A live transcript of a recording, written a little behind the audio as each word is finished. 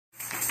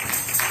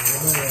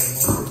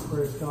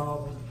Praise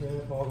God once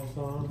again for all the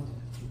songs.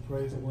 We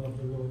praise and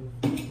wonderful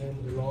name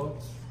of the Lord.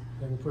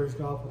 And we praise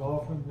God for the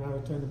offering. Now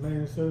we turn to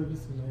main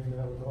service and then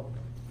have the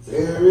offering.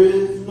 There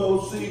is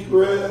no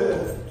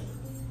secret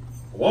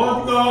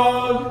what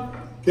God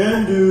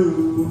can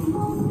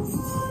do.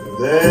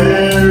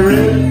 There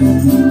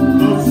is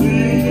no secret what God can do. There is no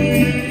secret.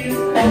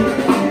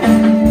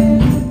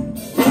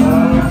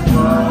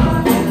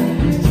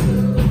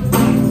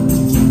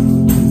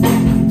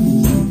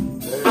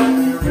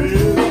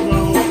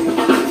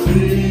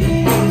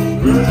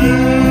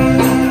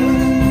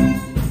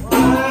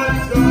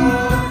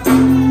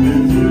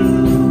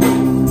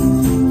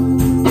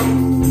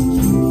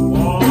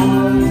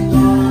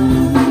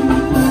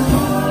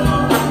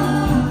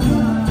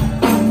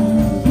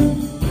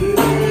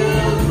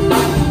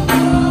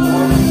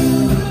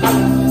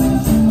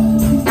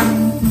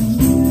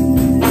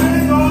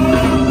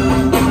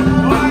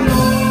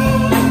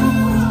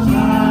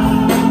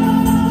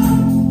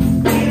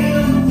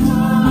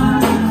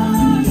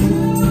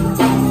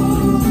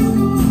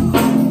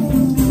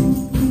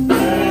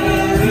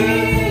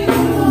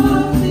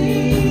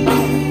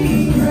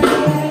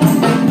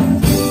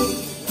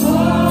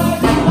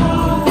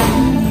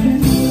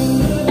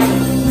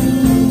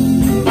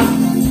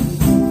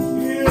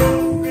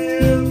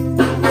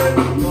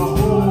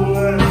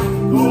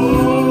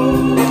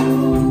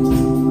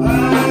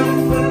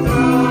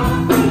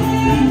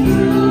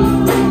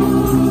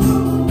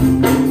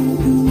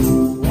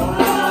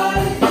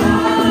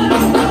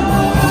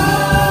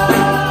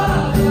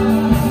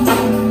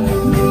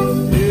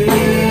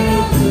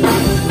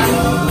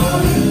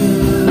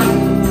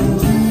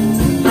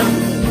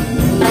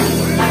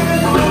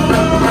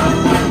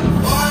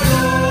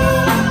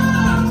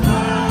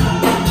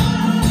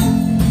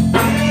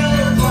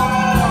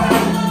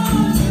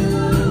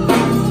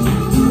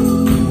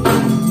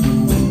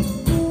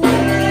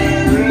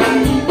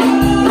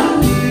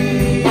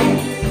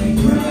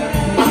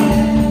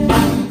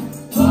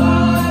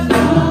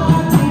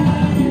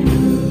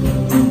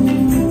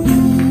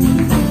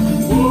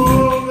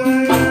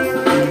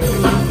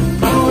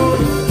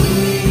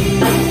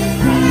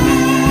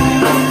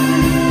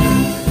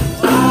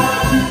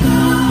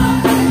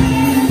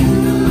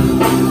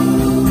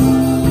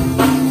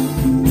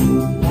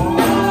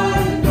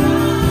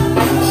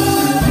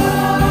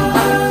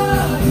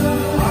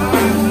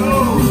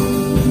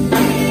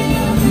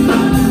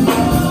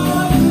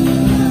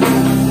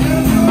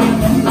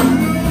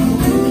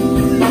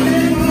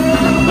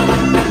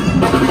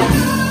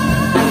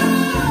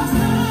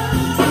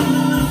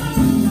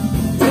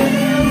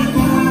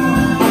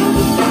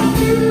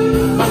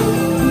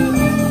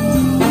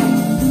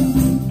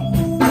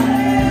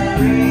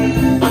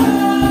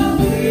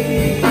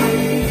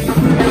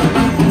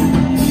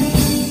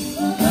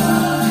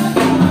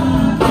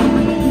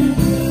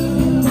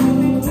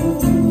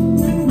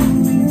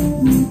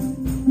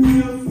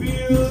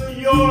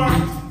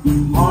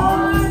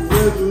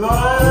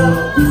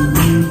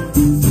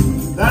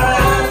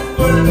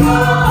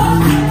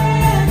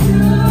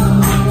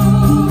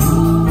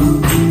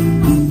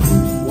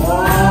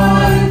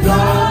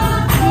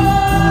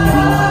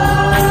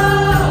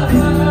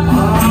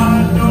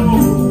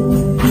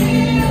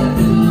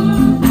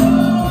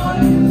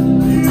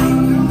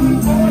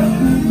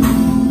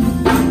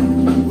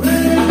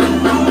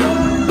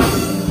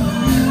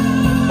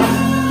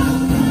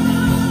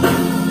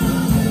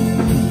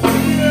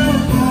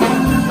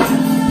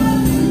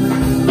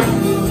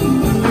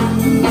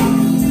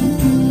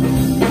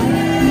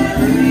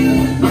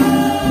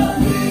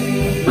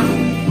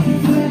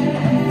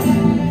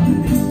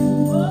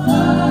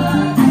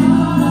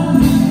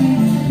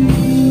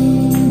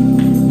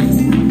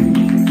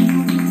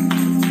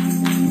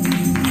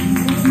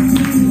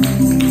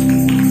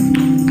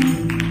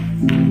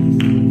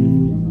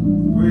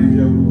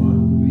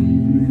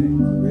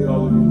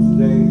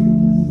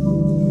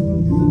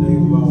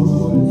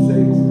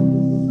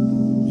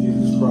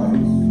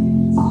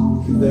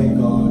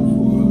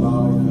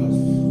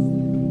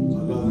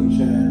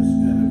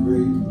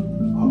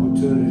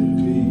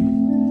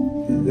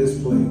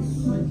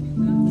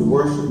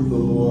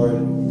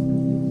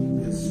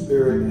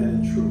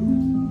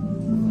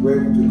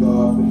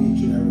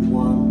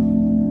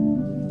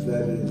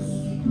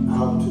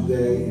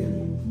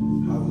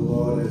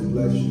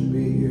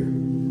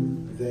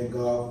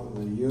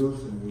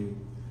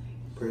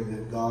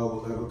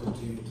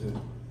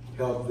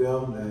 Help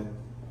them that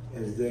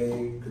as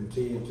they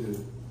continue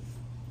to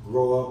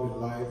grow up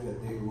in life,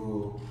 that they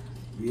will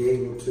be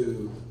able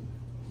to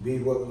be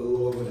what the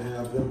Lord would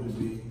have them to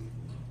be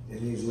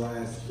in these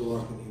last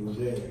dark and evil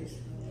days.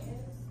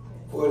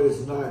 For it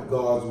is not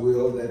God's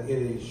will that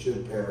any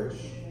should perish,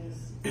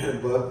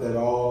 but that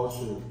all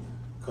should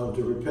come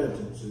to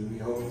repentance. And we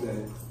hope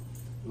that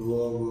the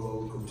Lord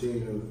will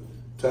continue to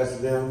touch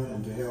them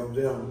and to help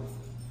them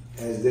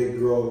as they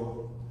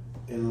grow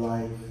in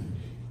life,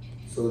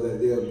 so that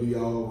they'll be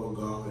all what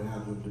God would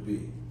have them to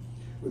be.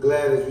 We're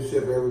glad, as we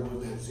said, for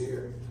everyone that's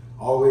here.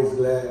 Always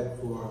glad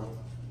for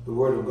the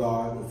Word of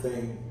God, the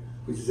thing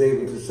which is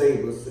able to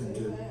save us and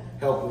to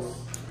help us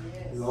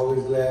We're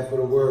always glad for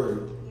the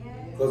Word.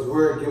 Because the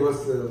Word gives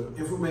us the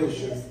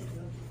information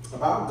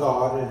about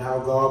God and how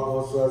God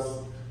wants us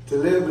to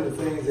live and the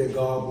things that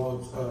God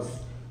wants us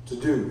to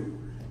do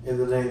in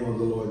the name of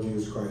the Lord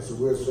Jesus Christ. So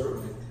we're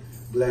certainly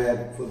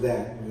glad for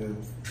that. We're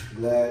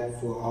glad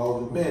for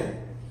all the men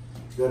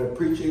that are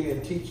preaching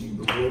and teaching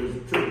the word of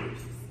the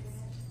truth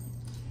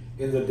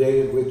in the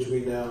day in which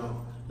we now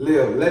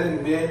live,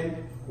 letting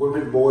men,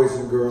 women, boys,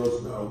 and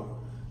girls know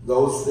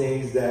those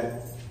things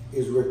that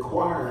is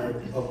required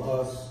of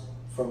us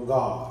from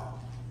God.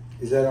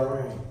 Is that all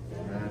right?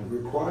 Amen.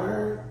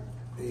 Required,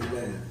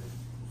 amen,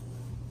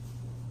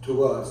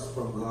 to us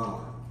from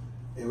God.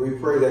 And we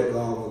pray that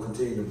God will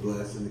continue to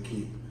bless and to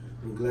keep.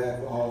 We're glad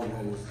for all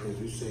that is, as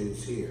we say,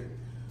 is here.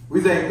 We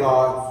thank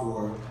God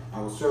for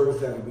our service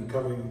that will be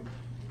coming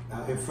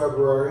in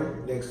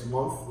February next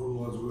month, the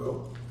Lord's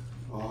will.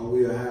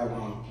 We will have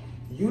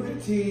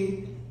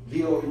Unity,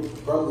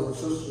 Brothers and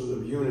Sisters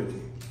of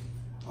Unity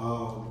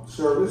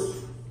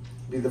service,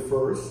 be the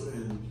first.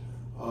 And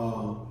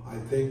I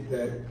think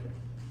that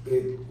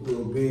it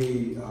will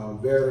be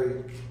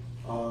very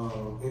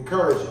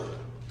encouraging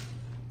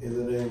in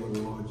the name of the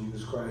Lord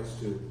Jesus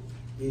Christ to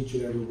each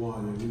and every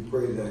one. And we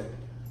pray that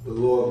the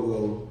Lord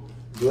will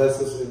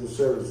bless us in the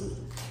services.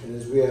 And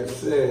as we have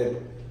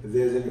said, if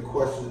there's any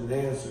questions and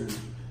answers,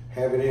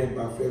 have it in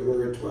by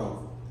February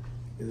 12th.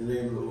 In the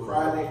name of the Lord.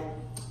 Friday,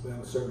 we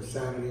have a service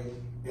Saturday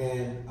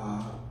and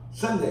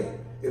Sunday,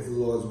 if the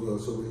Lord's will.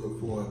 So we look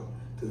forward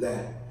to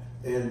that.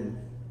 And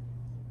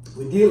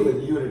we deal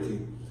with unity.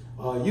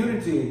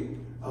 Unity,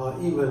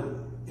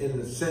 even in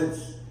the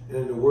sense and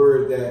in the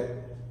word that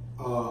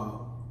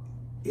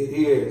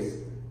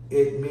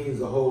it means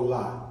a whole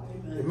lot.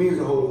 Amen. It means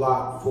a whole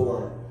lot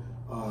for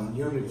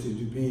unity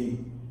to be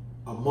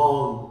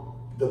among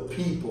the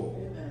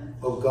people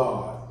of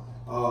God.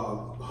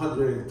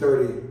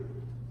 133rd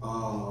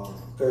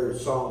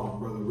Psalm,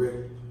 Brother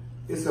Rick.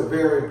 It's a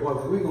very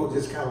important thing. We're going to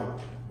just kind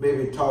of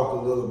maybe talk a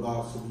little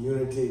about some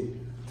unity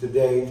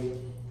today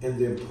and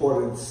the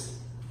importance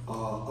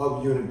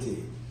of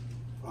unity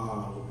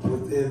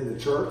within the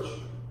church,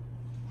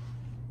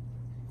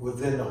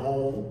 within the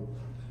home.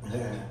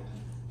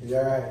 Is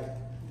that right?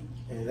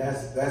 And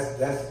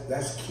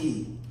that's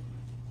key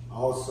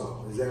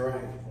also. Is that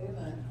right?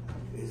 Amen.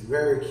 It's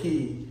very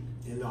key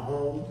in the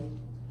home.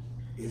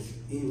 It's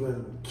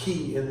even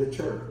key in the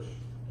church.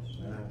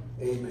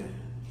 Amen.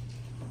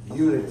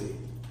 Unity.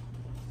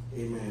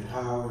 Amen.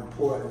 How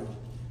important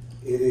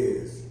it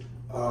is.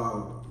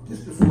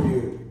 Just before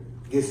you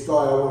get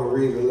started, I want to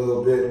read a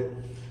little bit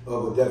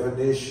of a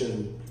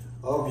definition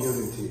of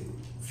unity.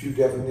 A few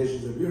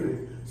definitions of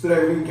unity, so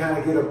that we can kind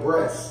of get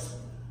abreast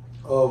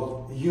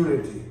of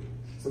unity.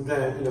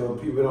 Sometimes,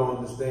 people don't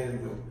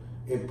understand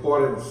the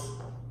importance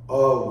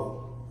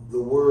of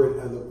the word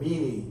and the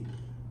meaning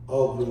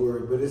of the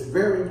word, but it's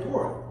very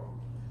important.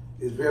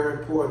 It's very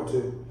important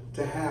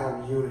to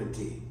have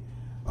unity.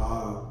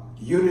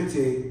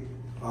 Unity,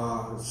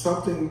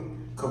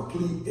 something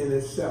complete in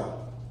itself.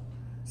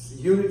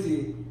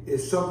 Unity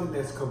is something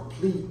that's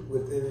complete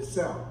within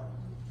itself.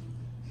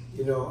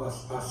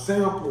 A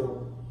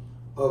sample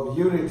of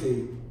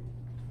unity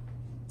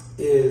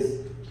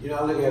is,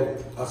 I look at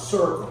it, a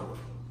circle.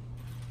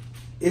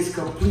 It's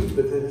complete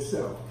within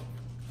itself.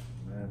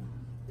 Amen.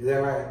 Is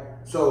that right?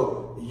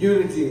 So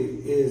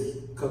unity is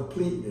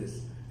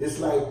completeness. It's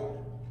like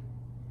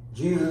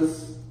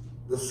Jesus,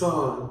 the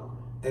Son,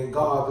 and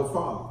God, the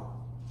Father.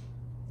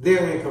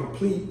 They're in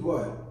complete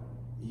what?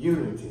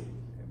 Unity.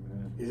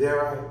 Amen. Is that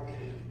right?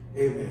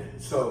 Amen.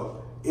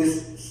 So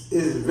it's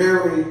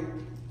very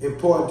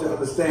important to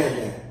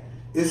understand that.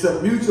 It's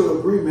a mutual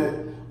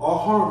agreement or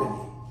harmony.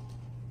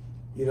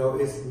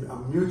 It's a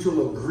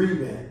mutual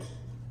agreement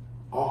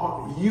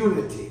or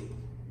unity.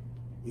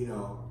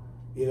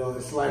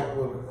 It's like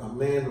when a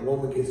man and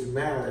woman gets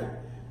married,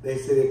 they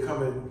say they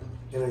come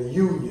in a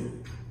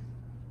union.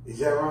 Is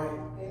that right?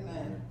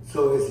 Amen.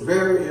 So it's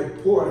very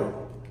important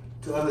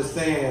to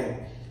understand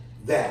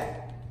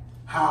that,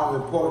 how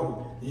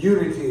important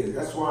unity is.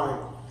 That's why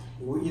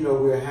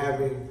we're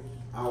having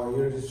our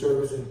unity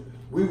service, and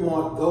we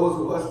want those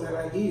of us that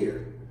are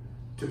here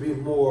to be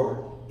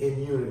more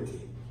in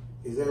unity.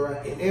 Is that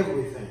right? In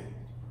everything.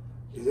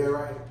 Is that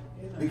right?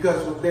 Amen.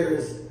 Because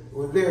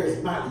when there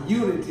is not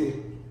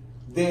unity,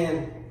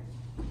 then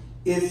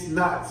it's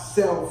not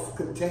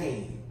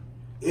self-contained.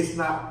 It's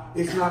no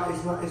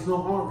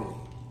harmony.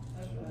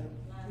 That's right.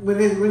 When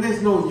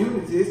there's no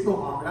unity, it's no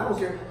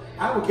harmony.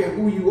 I don't care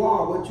who you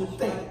are, what you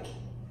think.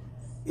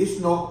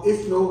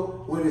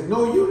 When there's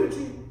no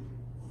unity,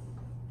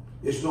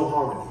 it's no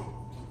harmony.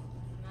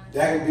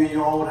 That could be in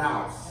your own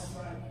house. That's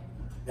right.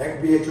 That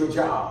could be at your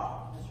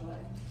job. That's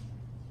right.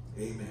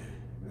 Amen.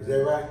 Is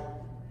that right?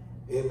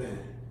 Amen.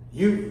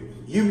 You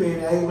may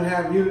not even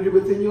have unity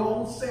within your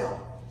own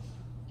self.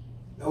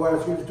 That's why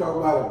the scripture talk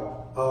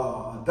about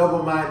a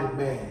double-minded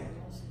man.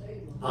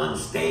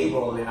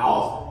 Unstable and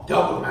all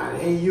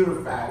double-minded, ain't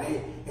unified,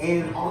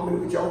 ain't in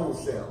harmony with your own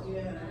self.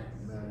 Yeah.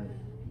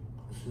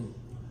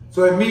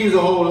 So it means a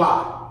whole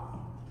lot.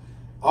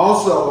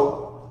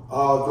 Also,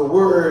 the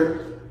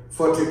word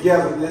for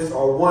togetherness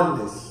or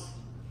oneness.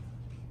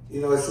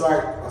 You know, it's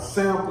like a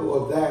sample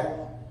of that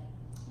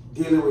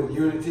dealing with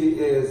unity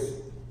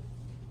is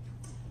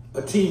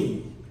a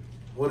team.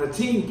 When a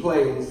team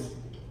plays,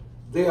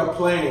 they are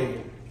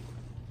playing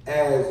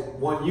as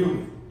one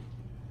unit.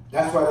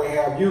 That's why they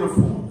have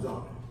uniforms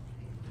on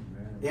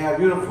it. They have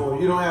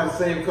uniforms. You don't have the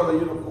same color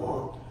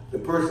uniform the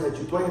person that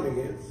you're playing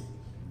against.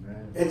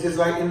 It's just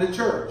like in the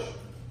church.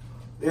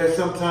 There's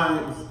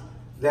sometimes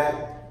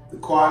that the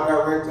choir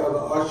director or the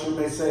usher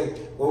may say,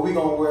 well, we're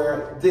going to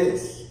wear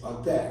this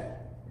or that.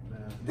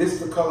 This is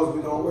the colors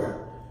we're going to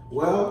wear.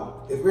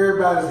 Well, if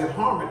everybody's in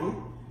harmony,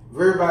 if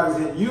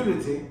everybody's in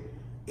unity,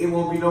 it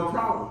won't be no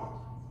problem.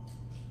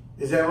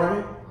 Is that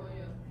right?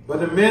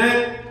 But the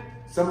minute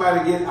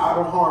somebody gets out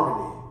of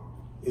harmony,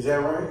 is that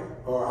right?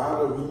 Or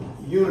out of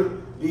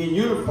being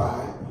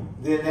unified,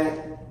 then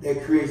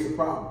that creates a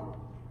problem.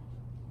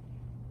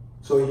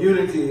 So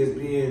unity is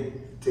being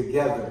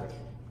together,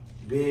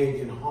 being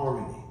in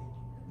harmony.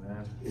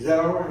 Amen. Is that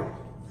all right?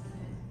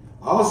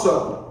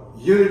 Also,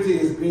 unity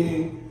is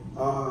being,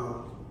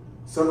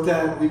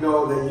 sometimes we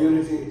know that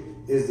unity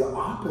is the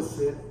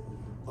opposite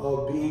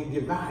of being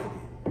divided.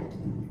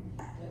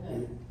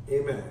 Amen.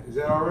 Amen. Is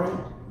that all right?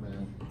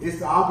 Amen. It's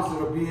the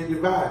opposite of being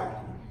divided.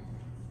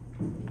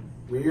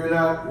 When you're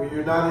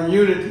not in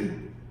unity,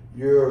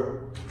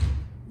 you're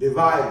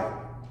divided.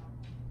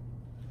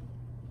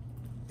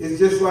 It's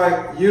just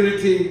like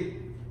unity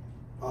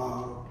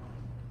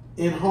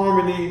in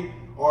harmony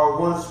or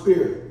one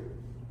spirit.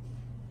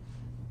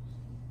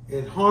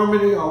 In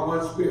harmony or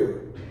one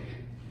spirit.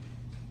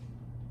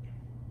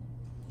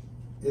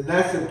 And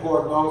that's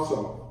important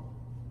also.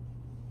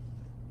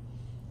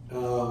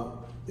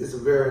 It's a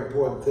very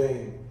important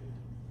thing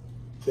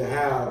to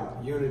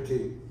have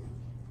unity.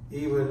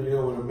 Even, you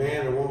know, when a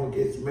man and a woman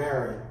gets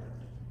married,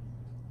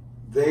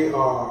 they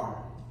are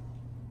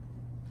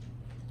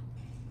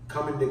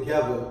coming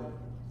together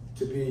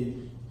to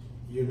be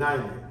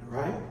united,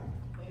 right?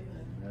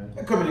 Amen.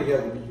 They're coming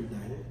together to be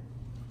united.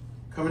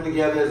 Coming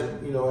together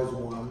as, you know, as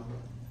one.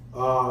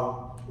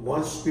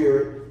 One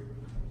spirit.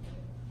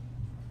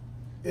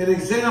 An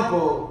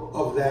example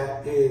of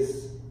that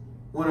is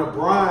when a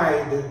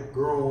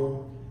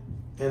bridegroom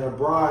and a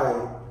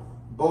bride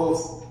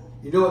both,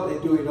 you know what they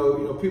do, you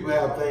know, people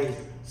have things,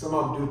 some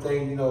of them do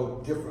things, you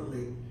know,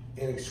 differently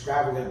and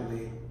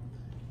extravagantly.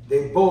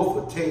 They both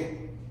would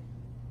take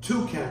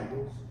 2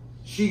 candles.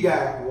 She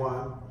got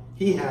one,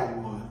 he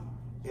had one,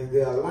 and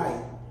they'll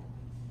light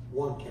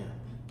 1 candle.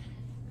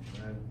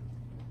 Right.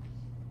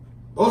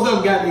 Both of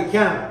them got their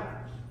candle.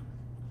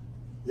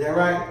 Is that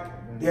right?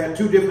 They are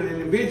 2 different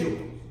individuals.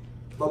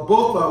 But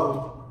both of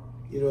them,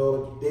 you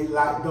know, they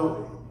like,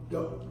 don't.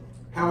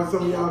 Haven't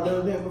some of y'all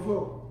done that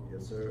before?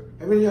 Yes, sir.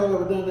 Have any of y'all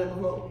ever done that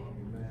before?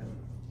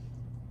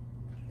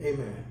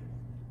 Amen.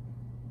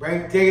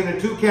 Amen. Taking the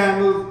 2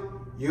 candles,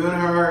 you and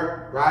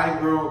her, bride and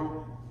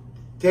groom,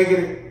 taking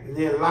it and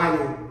then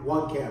lighting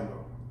 1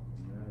 candle.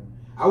 Amen.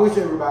 I wish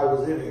everybody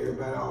was in here.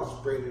 Everybody all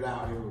spread it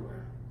out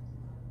everywhere.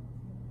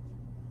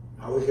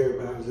 I wish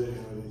everybody was in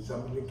here.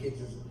 Some of the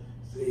kitchens,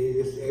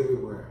 it's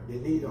everywhere. They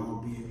need to all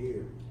be in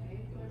here.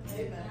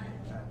 Amen.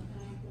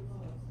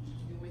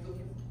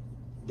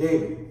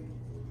 David,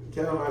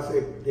 tell them I say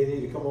they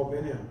need to come up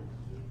in here.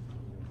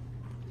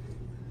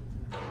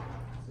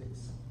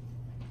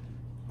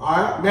 All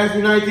right,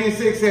 Matthew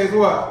 19:6 says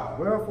what?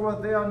 Wherefore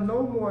there are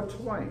no more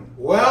twain.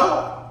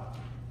 Well,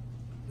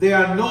 there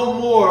are no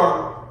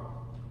more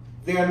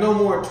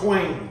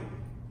twain.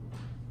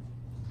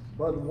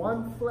 But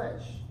one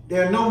flesh.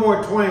 There are no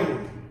more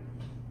twain.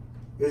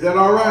 Is that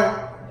all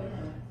right?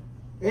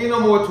 Ain't no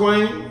more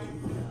twain.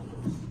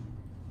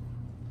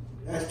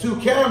 That's 2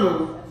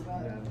 candles.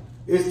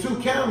 It's 2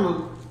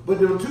 candles, but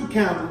them 2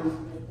 candles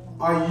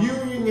are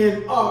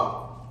unioning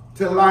up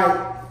to light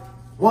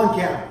 1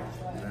 candle.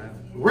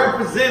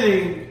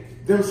 Representing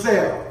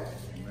themselves.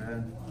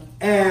 Amen.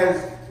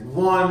 As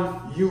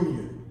one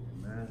union.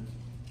 Amen.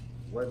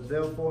 What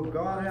therefore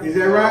God has Is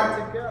that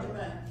right?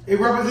 together. It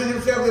represents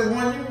themselves as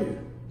one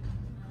union.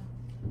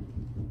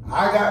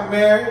 I got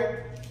married.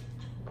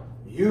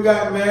 You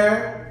got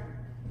married.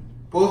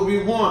 Supposed to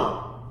be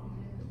one.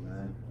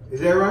 Amen.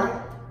 Is that right?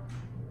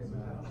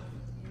 Amen.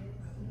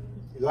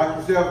 You lock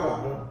yourself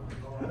out,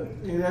 huh?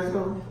 Yeah, that's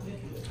something.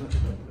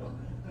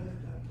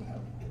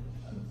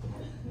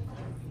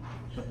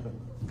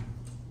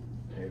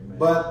 Amen.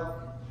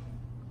 But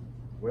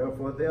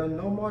wherefore there are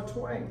no more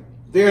twain.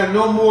 There are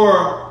no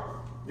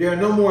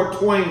more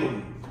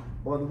twain.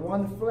 But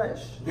one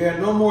flesh. There are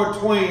no more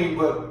twain,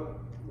 but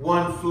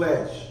one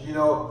flesh. You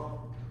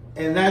know,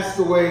 and that's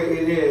the way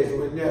it is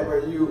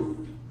whenever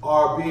you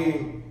are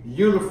being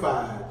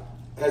unified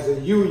as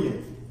a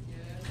union,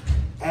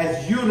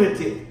 as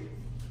unity.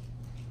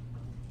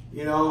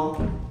 You know,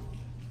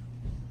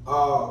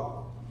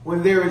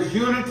 when there is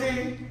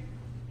unity,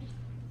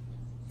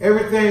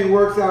 everything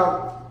works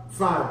out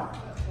fine.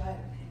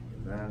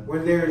 Amen.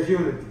 When there is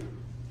unity.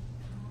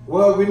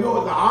 Well, we know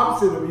what the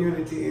opposite of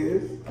unity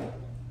is.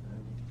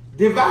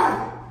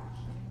 Divided.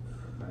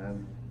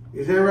 Amen.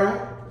 Is that right?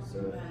 Yes,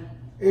 sir.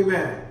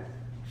 Amen.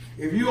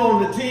 If you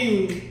on the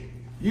team,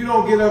 you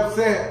don't get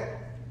upset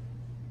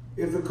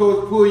if the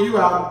coach pull you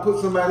out and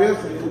put somebody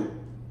else in.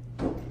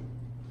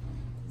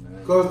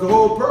 Because the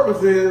whole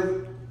purpose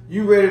is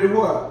you ready to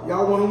what?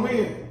 Y'all want to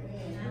win.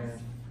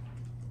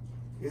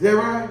 Is that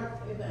right?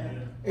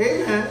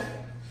 Amen.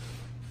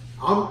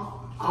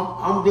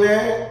 I'm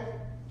glad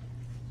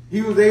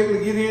he was able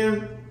to get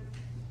in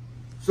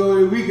so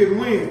that we could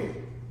win.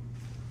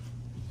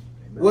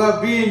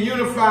 Well, being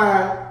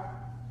unified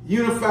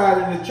in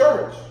the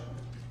church,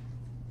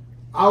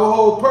 our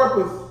whole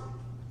purpose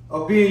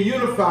of being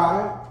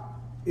unified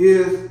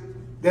is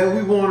that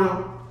we want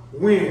to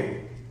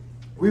win.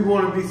 We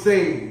want to be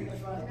saved.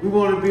 We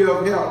want to be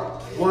of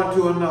help one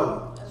to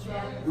another.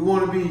 We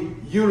want to be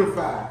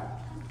unified.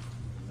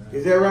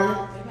 Is that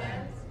right?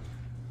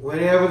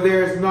 Whenever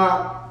there's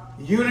not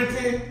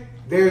unity,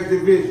 there's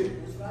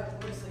division.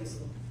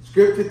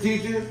 Scripture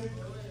teaches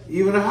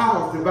even a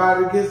house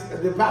divided against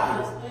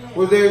divided.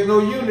 Well, there's no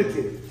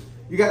unity.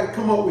 You got to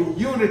come up with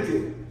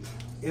unity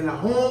in a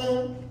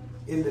home,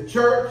 in the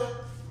church.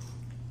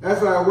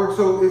 That's why it works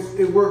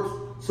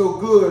so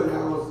good. And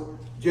I was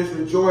just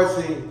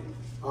rejoicing,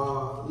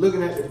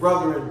 looking at the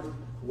brethren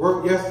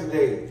work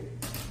yesterday,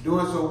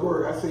 doing some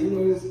work. I said, you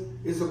know,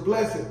 it's a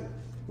blessing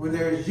when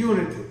there's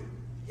unity.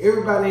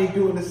 Everybody ain't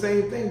doing the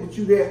same thing, but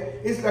you there.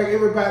 It's like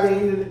everybody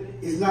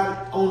is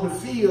not on the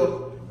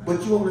field,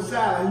 but you on the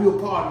sideline. You're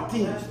a part of the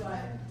team. That's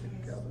right.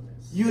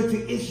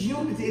 It's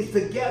unity. It's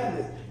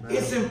togetherness.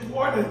 It's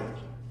important.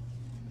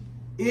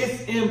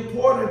 It's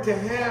important to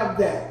have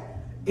that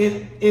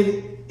in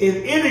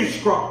any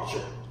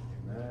structure.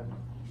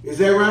 Is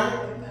that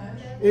right?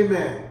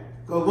 Amen.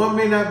 Because one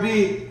may not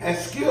be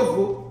as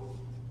skillful,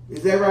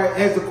 is that right,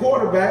 as the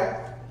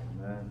quarterback.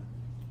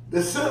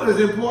 The center is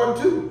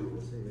important too.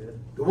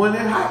 The one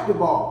that hiked the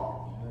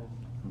ball.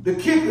 The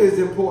kicker is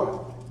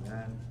important.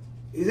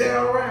 Is that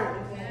all right?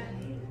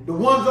 The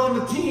ones on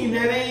the team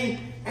that ain't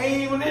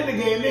even in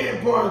the game, they're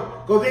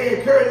important because they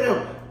encourage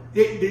them.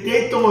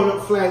 They throwing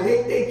up flags.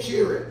 They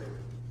cheering.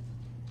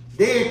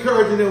 They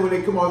encouraging them when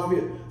they come off the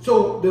field.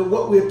 So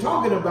what we're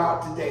talking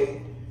about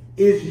today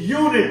is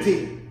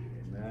unity.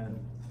 Amen.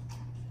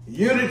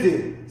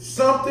 Unity,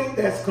 something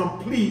that's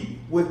complete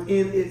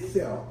within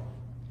itself.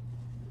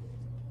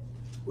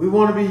 We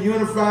want to be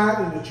unified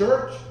in the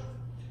church.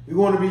 We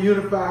want to be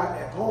unified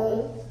at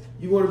home.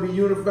 You want to be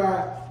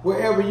unified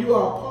wherever you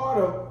are a part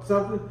of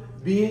something.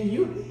 Being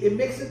unity, it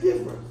makes a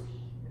difference.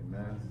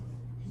 Amen.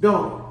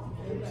 Don't it?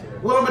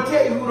 Amen. Well, I'm going to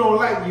tell you who don't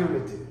like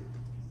unity.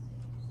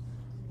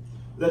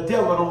 The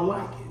devil don't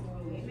like it.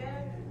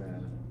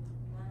 Amen.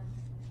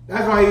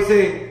 That's why he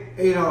said,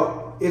 you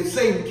know, if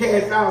Satan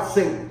casts out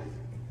Satan.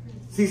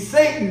 See,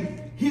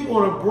 Satan, he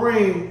want to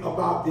bring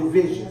about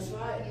division. That's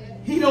right.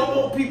 He don't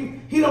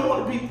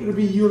want people to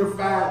be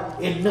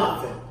unified in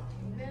nothing.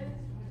 Amen.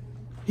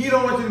 He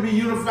don't want you to be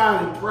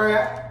unified in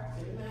prayer.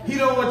 Amen. He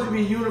don't want you to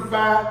be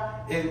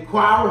unified in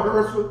choir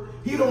rehearsal.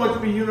 He don't want you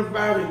to be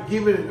unified in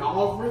giving an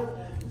offering.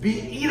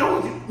 He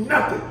don't want you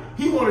nothing.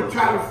 He want to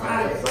try to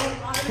find some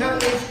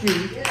kind of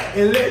excuse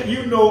and let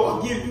you know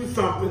or give you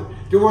something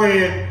to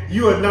where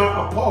you are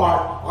not a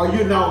part or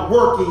you're not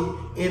working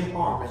in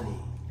harmony.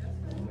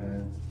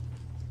 Amen.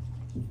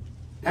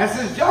 That's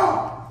his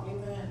job.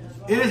 Amen.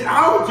 Right. It is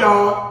our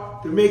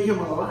job to make him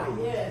a liar.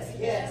 Yes,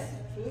 yes.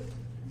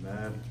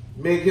 Amen.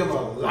 Make him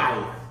a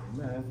liar.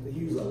 Amen.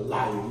 He's a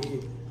liar.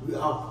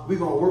 We're going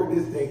to work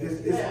this thing.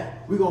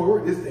 We're going to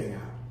work this thing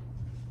out.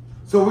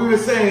 So we were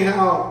saying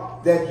how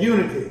that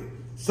unity,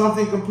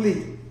 something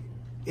complete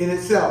in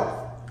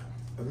itself,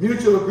 a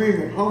mutual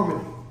agreement,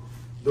 harmony,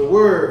 the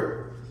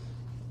word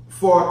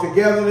for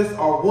togetherness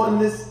or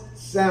oneness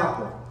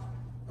sample.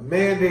 A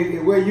mandate, they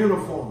wear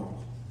uniforms,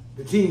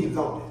 the teams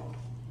on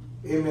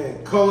it.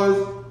 Amen.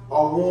 Colors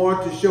are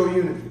worn to show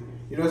unity.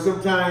 You know,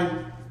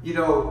 sometimes, you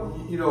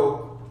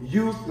know,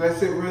 youth, let's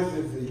say for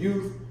instance, the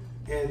youth,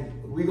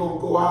 and we're going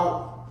to go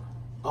out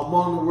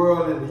among the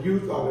world and the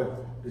youth or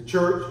the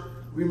church.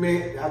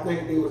 I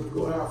think they was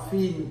going out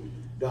feeding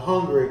the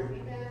hungry,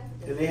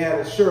 and they had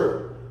a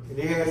shirt, and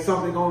they had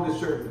something on the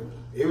shirt.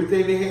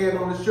 Everything they had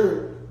on the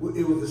shirt,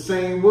 it was the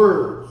same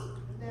words.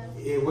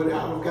 I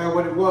don't care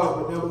what it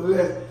was, but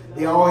nevertheless,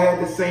 they all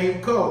had the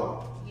same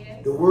color.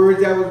 The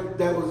words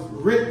that was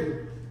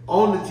written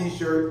on the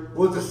t-shirt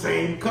was the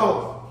same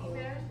color.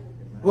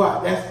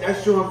 What?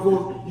 That's showing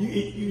for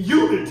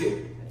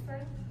unity.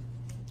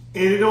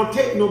 And it don't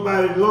take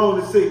nobody long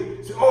to say,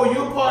 oh,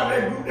 you're part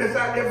of that group that's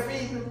out there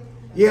feeding them?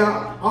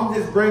 Yeah, I'm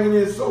just bringing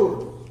in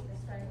sodas.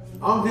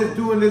 I'm just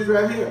doing this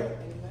right here.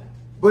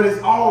 But it's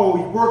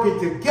all working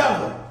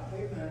together.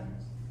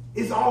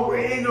 It's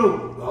always, ain't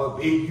no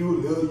big you,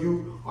 little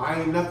you, or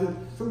I ain't nothing.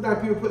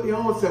 Sometimes people put their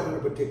own self in a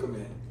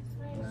predicament.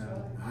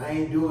 I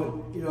ain't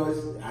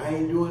doing, I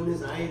ain't doing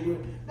this, I ain't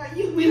doing. Now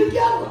you be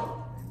together.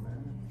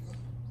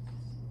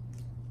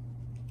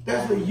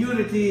 That's what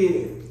unity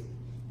is.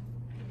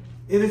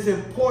 And it's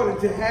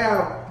important to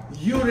have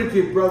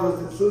unity, brothers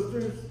and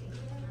sisters.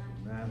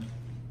 Amen.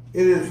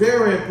 It is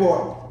very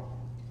important.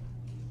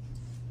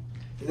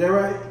 Is that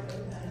right?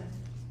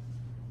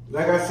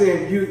 Like I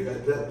said,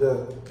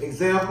 the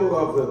example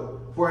of the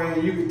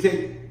wherein you can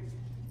take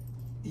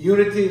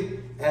unity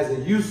as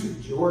a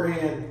usage,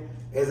 wherein,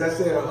 as I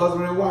said, a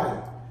husband and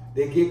wife,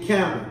 they get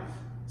cameras.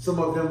 Some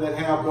of them that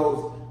have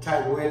those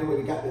type of weddings where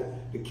they got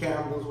the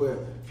cameras where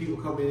people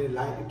come in and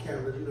light the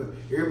cameras. You know,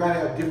 everybody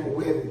have different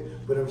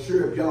weddings, but I'm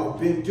sure if y'all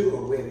been to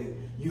a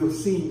wedding, you've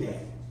seen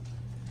that.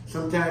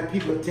 Sometimes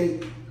people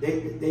take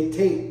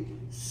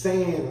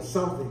sand or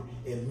something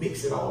and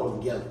mix it all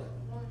together,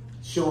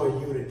 showing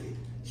unity.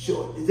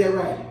 Is that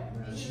right?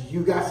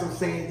 You got some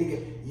sand,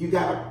 you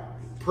got a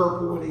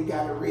purple one, you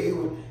got a red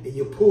one, and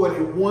you pour it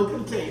in one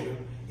container,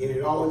 and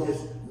it all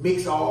just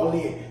mix all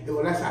in. And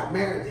well, that's how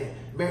marriage is.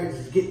 Marriage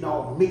is getting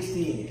all mixed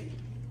in,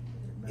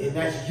 and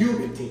that's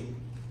unity.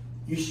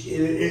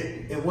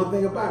 And one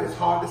thing about it, it's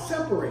hard to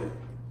separate.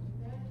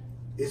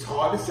 It's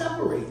hard to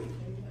separate.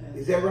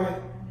 Is that right?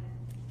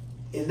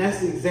 And that's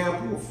the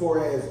example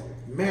for as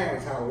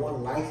marriage, how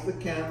one lights the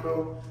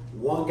candle,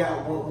 one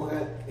got,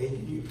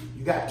 and you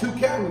got two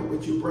candles,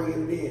 but you're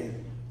bringing it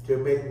in to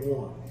make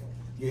one.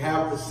 You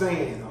have the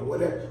sand or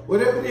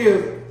whatever it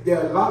is. There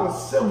are a lot of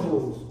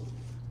symbols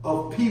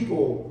of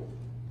people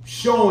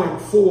showing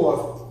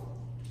forth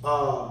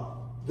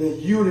the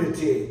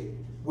unity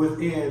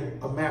within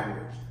a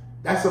marriage.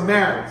 That's a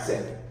marriage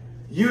setting.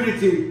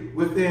 Unity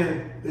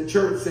within the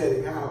church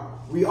setting, how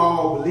we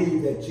all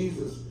believe that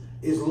Jesus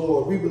is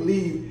Lord. We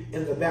believe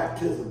in the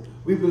baptism.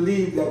 We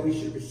believe that we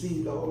should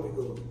receive the Holy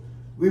Ghost.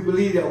 We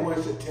believe that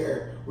one should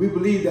tarry. We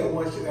believe that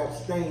one should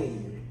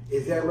abstain.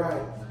 Is that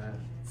right?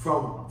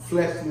 From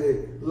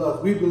fleshly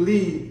lust. We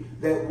believe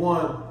that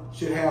one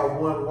should have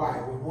one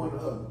wife and one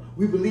husband.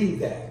 We believe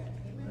that.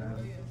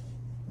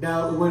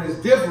 Now, when it's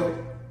different,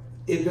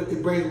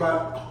 it brings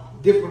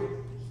about different,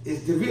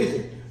 it's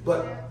division.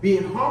 But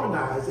being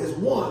harmonized as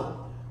one,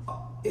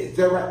 is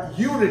that right?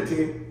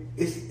 Unity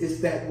is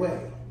that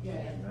way.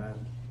 Yeah.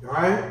 All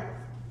right?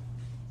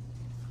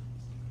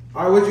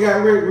 All right, what you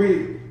got to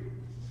read?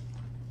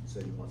 So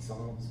you want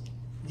Psalms?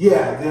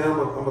 Yeah, then I'm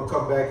going to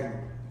come back and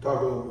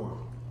talk a little more.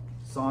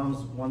 Psalms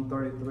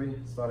 133,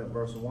 start at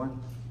verse 1.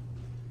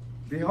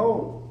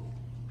 Behold,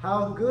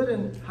 how good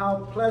and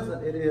how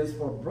pleasant it is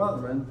for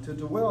brethren to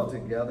dwell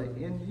together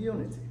in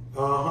unity.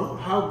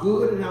 How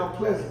good and how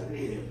pleasant it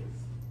is.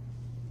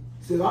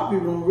 See, a lot of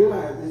people don't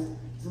realize this.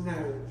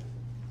 Sometimes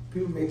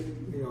people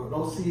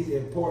don't see the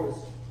importance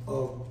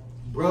of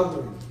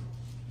brethren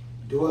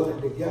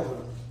dwelling together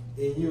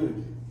in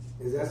unity.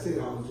 As I said,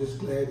 I was just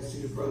glad to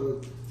see the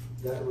brothers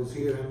that was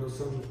here. I know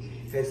some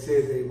had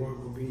said they weren't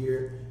going to be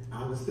here.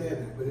 I understand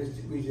that, but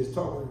we just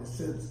talking in the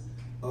sense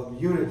of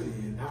unity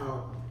and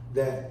how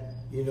that,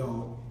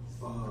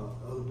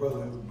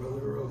 Brother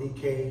Earl, he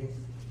came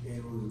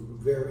and was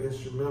very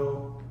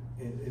instrumental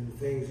in the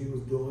things he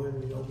was doing.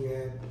 We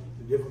had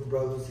the different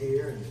brothers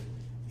here, and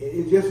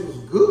it just was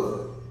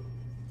good.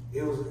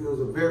 It was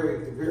a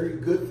very, very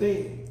good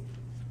thing.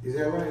 Is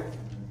that right?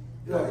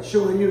 Like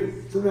showing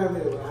you sometimes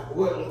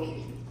what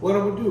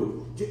I'm gonna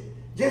do.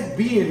 Just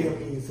being here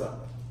means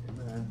something.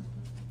 Amen.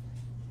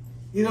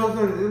 You know what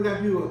I'm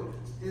saying?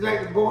 It's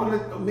like born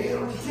a man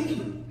on the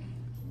team.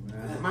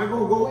 Amen. Am I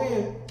gonna go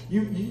in?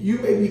 You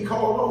may be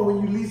called on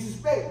when you least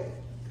expect it.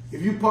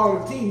 If you're part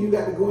of the team, you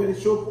got to go in and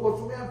show forth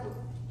some effort.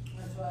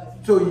 That's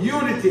right. So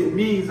unity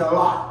means a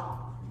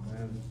lot.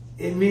 Amen.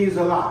 It means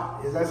a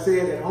lot. As I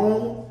said, at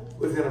home,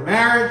 within a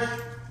marriage,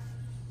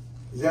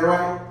 is that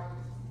right?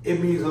 It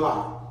means a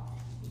lot.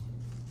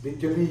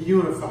 To be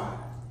unified.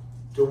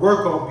 To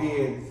work on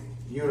being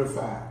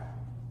unified.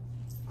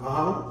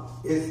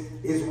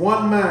 It's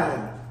one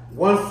mind,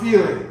 one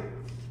feeling.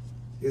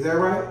 Is that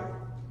right?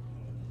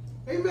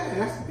 Amen.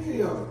 That's the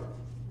beauty of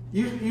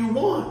it. You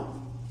won.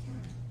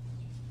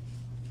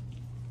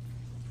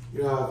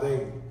 I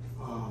think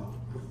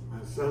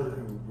my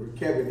son,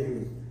 Kevin,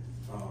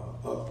 he was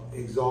up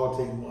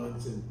exalting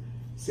once and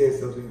said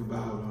something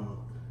about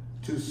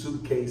 2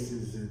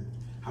 suitcases and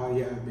how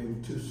you have maybe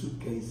 2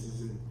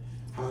 suitcases and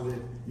how that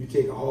you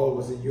take all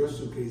what's in your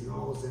suitcase and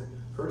all what's in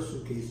her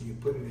suitcase and you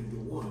put it into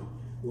one.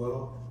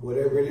 Well,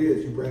 whatever it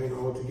is, you bring it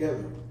all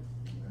together.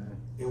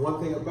 And one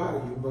thing about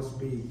it, you must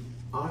be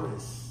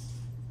honest.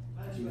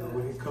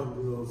 When it comes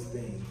to those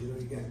things, you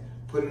got to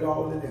put it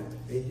all in there.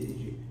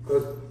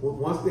 Because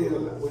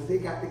when they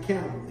got the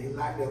candle, they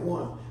light that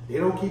one. They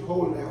don't keep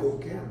holding that whole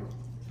candle.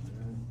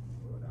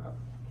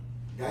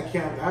 That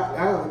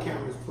other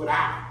candle is put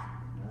out.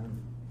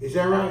 Is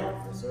that right?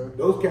 Yes, sir.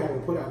 Those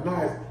candles put out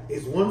nice.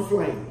 It's one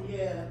flame.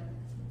 Yeah.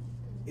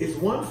 It's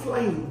one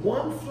flame.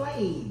 One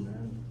flame.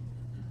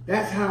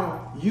 That's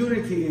how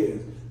unity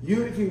is.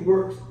 Unity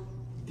works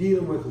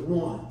dealing with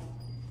one.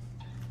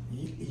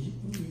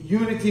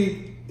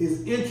 Unity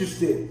is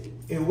interested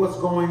in what's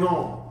going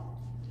on.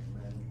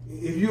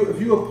 If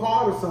you're a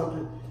part of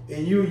something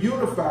and you're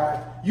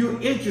unified,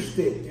 you're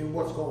interested in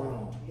what's going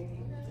on.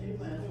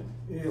 Amen.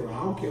 I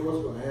don't care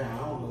what's going on. I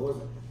don't know what's.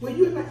 Well,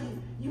 you're not.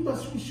 You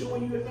must be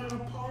showing you're not a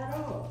part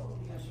of.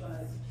 That's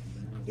right.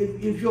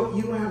 If you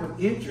don't have an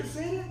interest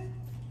in it,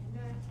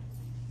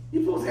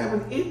 you're supposed to have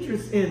an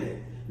interest in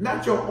it.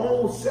 not your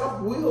own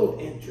self-willed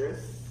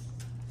interests,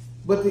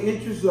 but the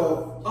interests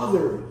of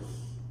others,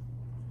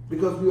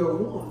 because we are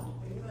one.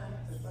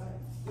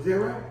 Is that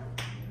right?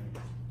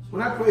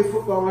 When I played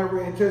football, I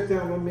ran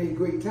touchdowns, I made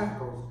great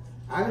tackles.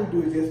 I didn't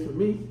do it just for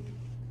me.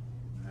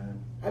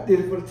 I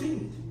did it for the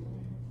team.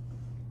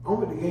 I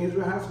went to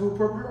Gainesville High School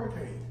Purple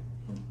Hurricane.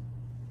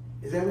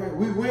 Is that right?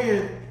 We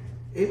win,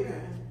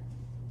 amen.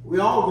 We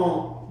all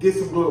gonna get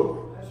some glory.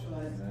 That's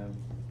right.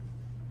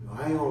 No,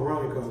 I ain't gonna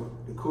run it because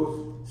the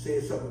coach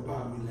said something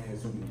about me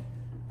last week.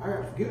 I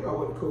gotta forget about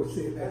what the coach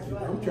said last week.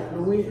 I'm trying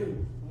to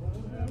win.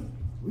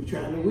 We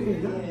trying to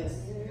win, huh? Yes.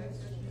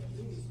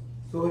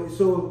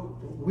 So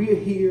we're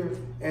here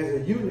as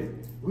a unit.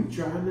 We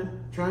trying to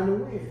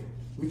win.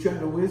 We trying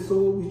to win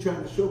souls. We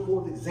trying to show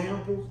forth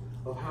examples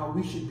of how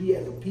we should be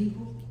as a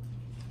people.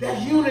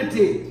 That's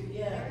unity.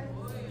 Yeah.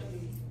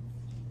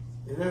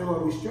 And that's why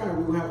we strive.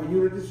 We will have a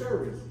unity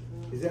service.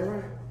 Is that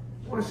right?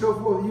 We want to show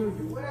forth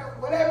unity.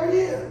 Whatever it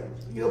is,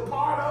 you're a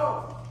part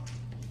of.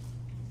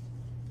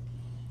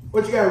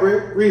 What you got,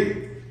 Rick? Read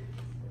it.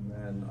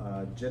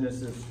 Amen.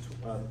 Genesis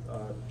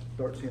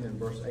 13 and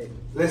verse 8.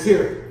 Let's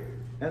hear it.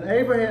 And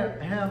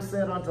Abraham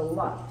said unto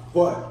Lot,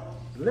 What?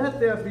 let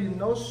there be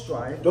no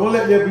strife, Don't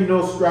let there be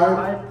no strife.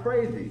 I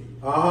pray thee,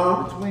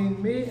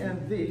 between me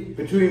and thee,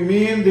 Between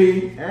me and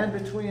thee. and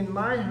between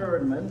my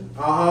herdmen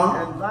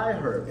and thy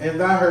herdmen. And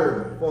thy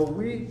herdmen. For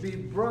we be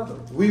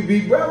brothers. We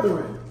be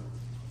brethren.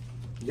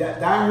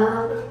 Thy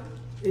herdmen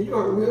and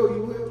your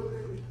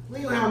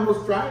we don't have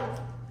no strife.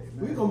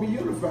 We're going to be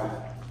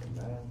unified.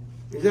 Amen.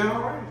 Is that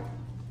all right?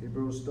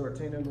 Hebrews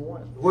 13 and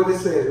 1. What it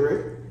says,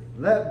 Rick?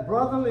 Let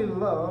brotherly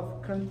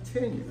love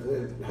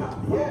continue.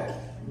 Yes.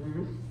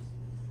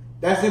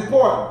 That's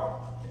important.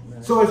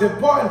 Amen. So it's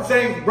important,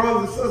 saints,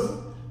 brothers and sisters,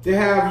 to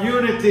have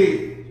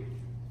unity.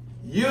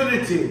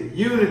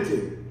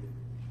 Unity.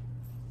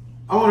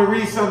 I want to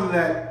read something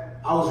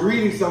that I was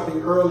reading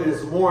something early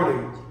this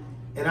morning,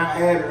 and I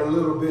added a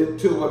little bit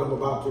to what I'm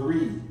about to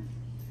read.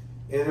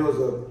 And it was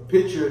a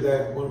picture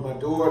that one of my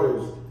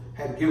daughters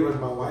had given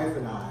my wife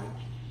and I,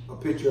 a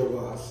picture of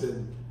us,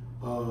 and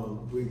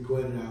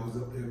Gwen and I was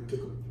up there,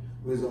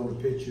 was on the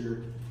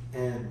picture,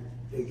 and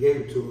they gave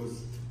it to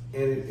us,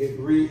 and it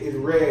reads,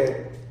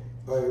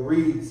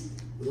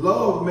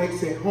 love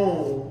makes a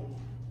home,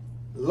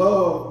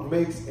 love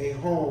makes a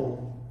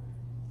home,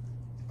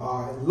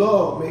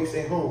 love makes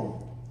a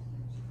home.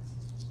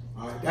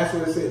 All right, that's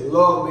what it said,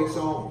 love makes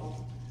a home.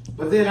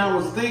 But then I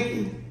was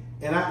thinking,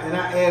 and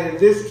I added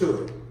this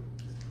to it.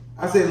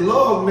 I said,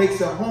 love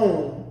makes a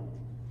home,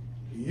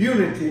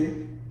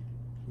 unity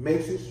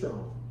makes it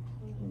strong.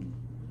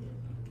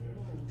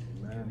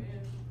 Amen.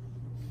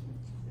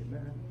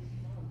 Amen.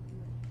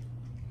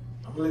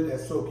 I'm gonna let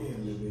that soak in a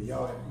little bit.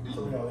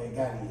 Some of y'all ain't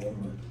got it yet,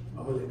 but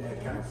I'm gonna let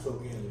that kind of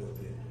soak in a little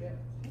bit.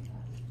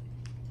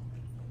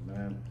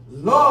 Amen.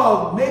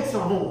 Love makes a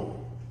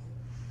home.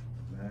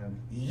 Amen.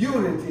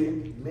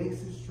 Unity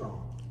makes it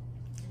strong.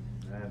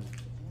 Amen.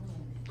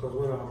 Because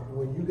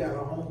when you got a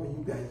home and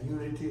you got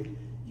unity,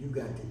 you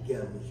got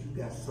togetherness, you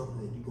got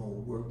something that you're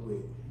gonna work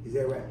with. Is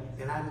that right?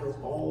 And I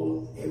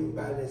know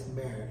everybody that's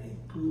married,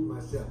 including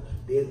myself,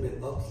 there's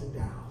been ups and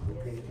downs.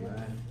 Okay,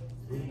 Amen.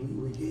 We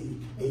get you,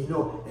 and you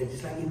know, and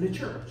just like in the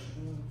church,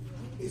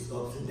 it's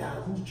ups and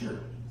downs in the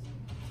church.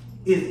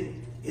 Is it?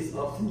 It's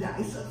ups and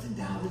downs. It's ups and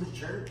downs in the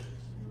church.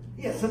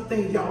 Yeah, some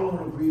things y'all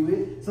don't agree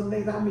with. Some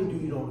things I may do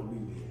you don't agree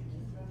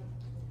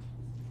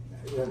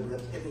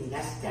with. I mean,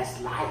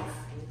 that's life.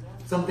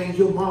 Some things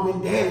your mom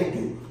and daddy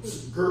do.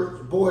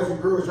 Girls, boys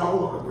and girls y'all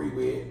don't agree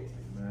with.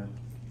 Amen.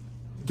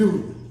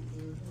 Do.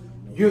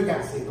 You ain't got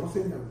to say, don't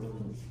say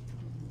nothing.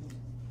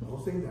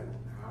 Don't say nothing.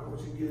 I don't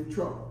want you to get in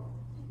trouble.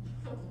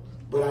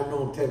 But I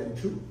know I'm telling the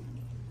truth.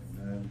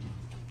 Amen.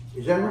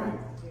 Is that right?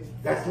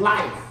 That's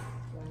life.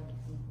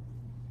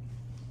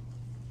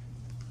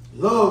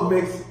 Love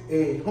makes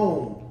a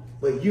home,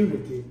 but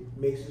unity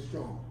makes it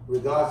strong,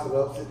 regardless of the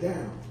ups and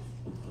downs.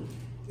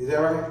 Is that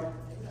right?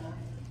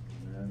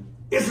 Amen.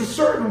 It's a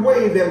certain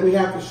way that we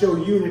have to show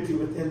unity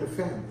within the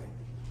family.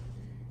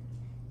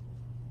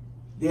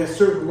 There are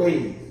certain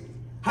ways.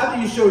 How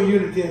do you show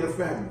unity in a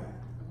family?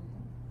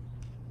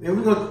 And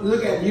we're going to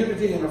look at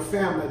unity in a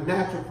family, a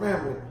natural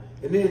family,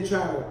 and then try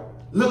to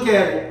look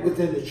at it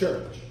within the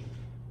church.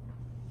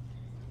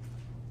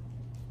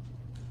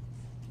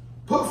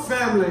 Put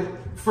family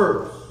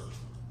first.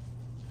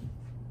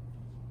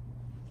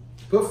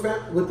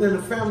 Within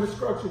the family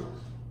structure,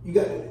 you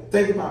got to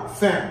think about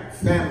family.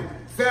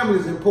 Family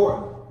is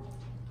important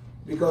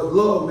because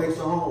love makes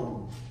a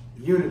home.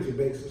 Unity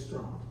makes it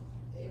strong.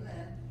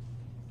 Amen.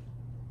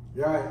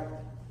 Right?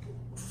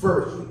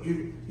 First,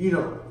 you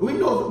know, we're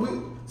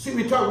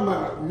talking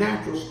about a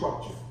natural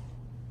structure.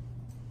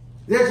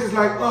 That's just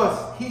like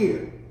us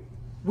here.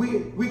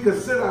 We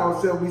consider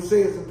ourselves, we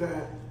say it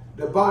sometimes,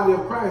 the body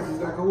of Christ is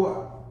like a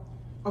what?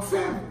 A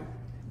family.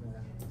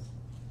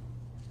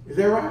 Is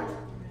that right?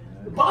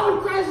 The body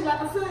of Christ is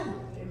like a family.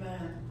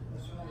 Amen.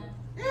 That's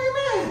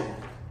right. Amen.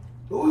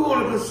 But we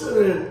want to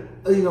consider,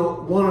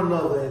 one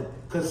another and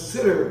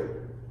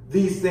consider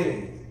these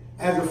things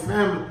as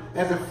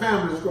a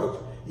family structure.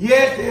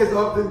 Yes, there's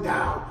ups and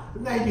downs.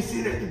 But now you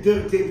sit at the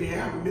dinner table and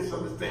have a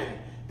misunderstanding.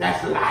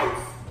 That's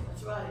life.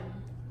 That's right.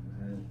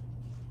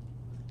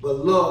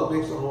 But love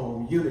makes a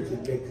home. Unity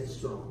makes it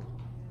strong.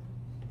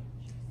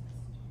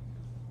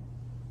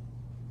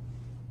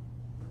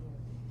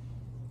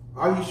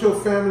 Are you sure,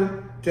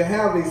 family, to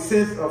have a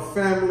sense of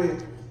family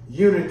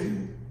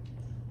unity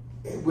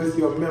with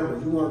your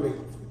members? You want to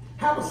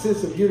have a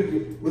sense of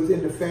unity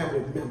within the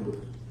family members.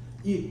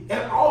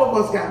 And all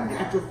of us got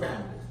natural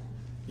families.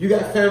 You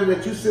got family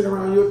that you sit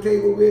around your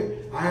table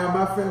with. I have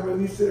my family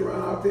we sit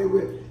around our table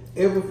with.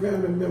 Every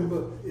family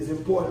member is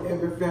important.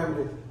 Every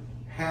family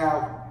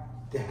have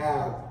to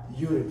have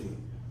unity.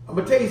 I'm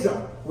going to tell you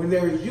something. When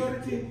there is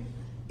unity,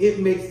 it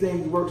makes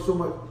things work so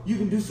much. You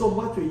can do so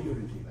much with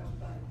unity.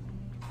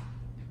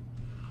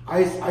 I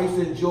used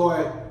to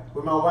enjoy,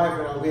 when my wife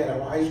and I, we had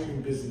an ice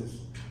cream business,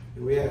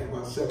 and we had it for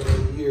about 7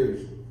 or 8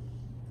 years.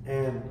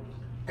 And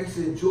I used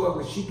to enjoy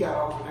when she got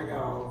off and I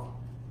got off,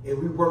 and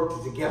we worked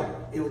it together.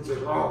 It was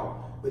just raw.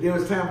 But there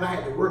was times I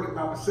had to work it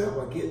by myself.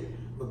 I get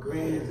my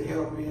grands to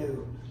help me, and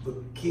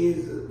the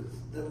kids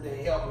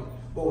to help me.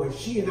 But when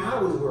she and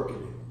I was working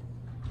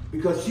it,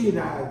 because she and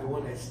I are the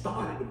one that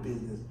started the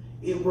business,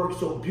 it worked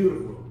so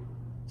beautiful.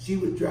 She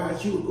would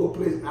drive, she would go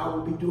places, and I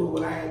would be doing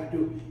what I had to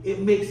do. It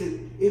made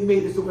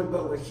it so much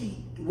better. When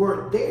she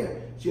weren't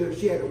there,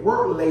 she had to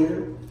work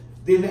later,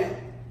 then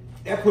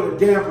that put a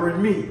damper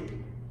in me.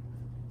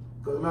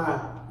 Because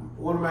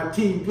one of my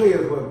team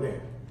players wasn't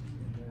there.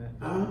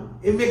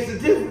 It makes a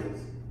difference.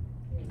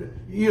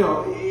 You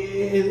know,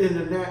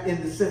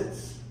 in the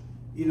sense.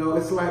 You know,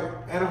 it's like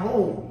at a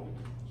home.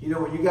 You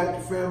know, when you got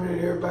your family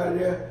and everybody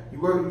there, you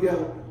work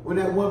together. When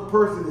that one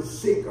person is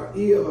sick or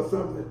ill or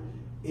something,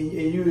 and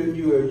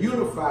you are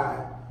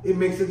unified, it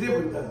makes a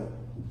difference, doesn't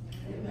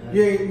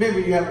it?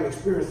 Maybe you haven't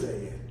experienced that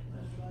yet,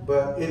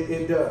 but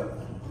it does.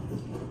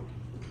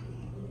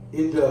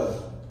 It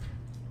does.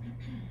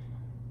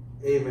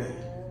 Amen.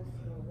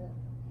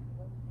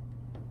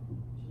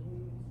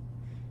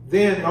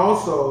 Then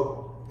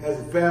also, as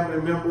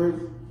family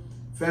members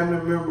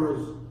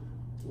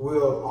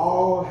will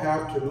all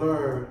have to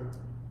learn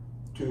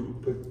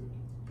to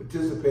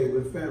participate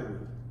with family.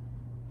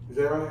 Is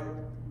that right?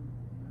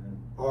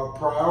 Or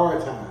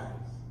prioritize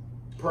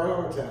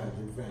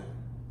your family.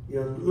 You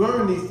know,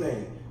 learn these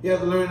things. You have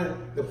to learn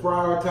to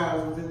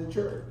prioritize within the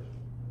church.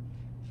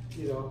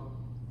 You know,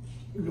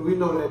 we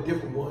know that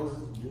different ones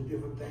do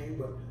different things,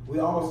 but we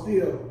all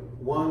still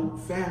one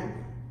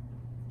family.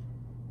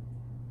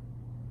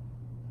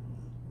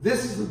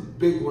 This is a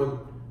big one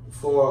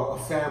for a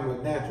family,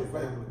 natural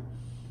family,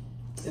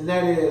 and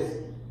that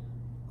is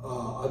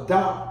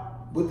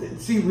adopt.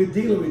 See, we're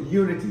dealing with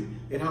unity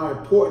and how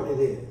important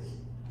it is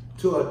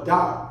to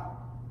adopt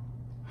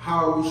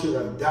how we should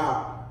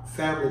adopt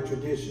family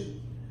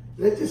tradition.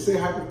 Let's just say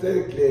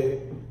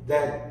hypothetically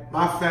that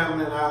my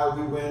family and I,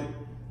 we went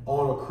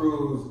on a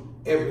cruise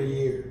every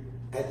year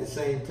at the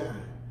same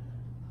time.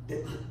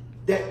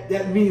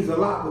 That means a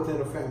lot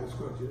within a family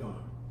structure, don't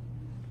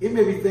it? It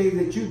may be things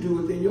that you do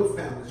within your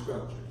family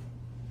structure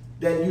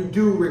that you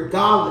do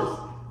regardless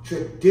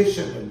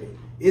traditionally.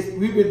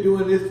 We've been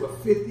doing this for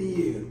 50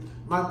 years.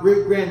 My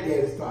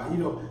great-granddaddy started.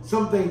 You know,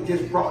 some things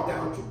just brought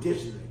down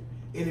traditionally.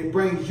 And it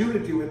brings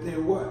unity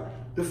within what?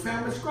 The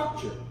family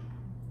structure.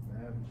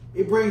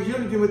 It brings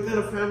unity within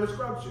a family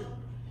structure.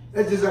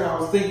 That's just like I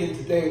was thinking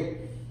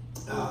today,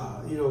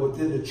 you know,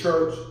 within the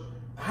church.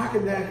 How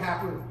can that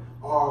happen?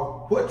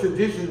 Or what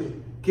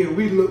traditions can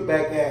we look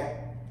back at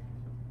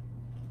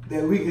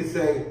that we can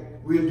say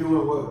we're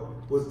doing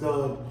what was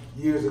done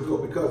years ago?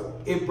 Because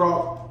it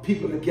brought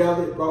people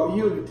together, it brought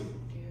unity.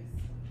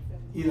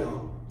 You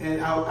know,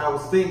 and I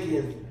was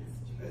thinking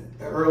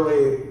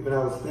earlier when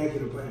I was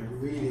thinking about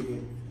reading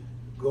and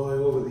going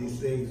over these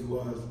things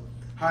was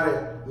how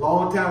that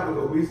long time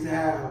ago we used to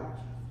have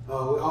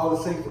all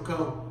the saints would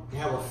come and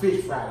have a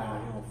fish fry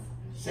down here on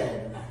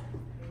Saturday night.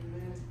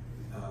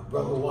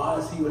 Brother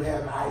Wallace, he would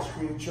have an ice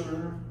cream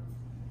churn.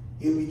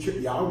 He'd be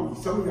y'all.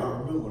 Some of y'all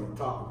remember what I'm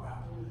talking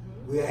about.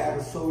 We'd have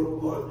a soda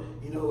water.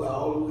 You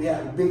know, we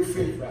had a big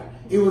fish fry.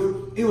 It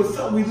was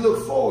something we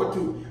looked forward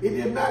to. It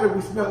didn't matter if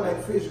we smelled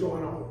like fish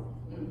going home.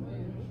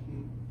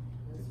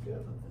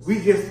 We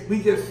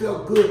just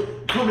felt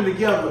good coming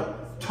together,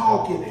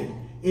 talking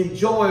and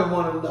enjoying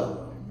one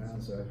another.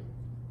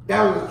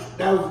 That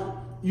was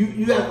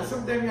you have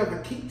sometimes you have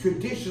to keep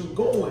tradition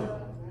going.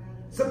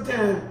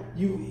 Sometimes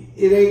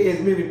it ain't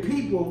as many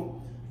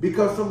people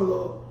because some of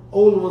the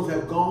older ones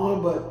have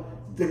gone,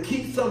 but to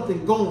keep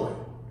something going,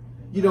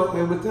 you know,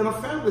 and within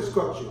a family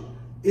structure,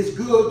 it's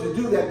good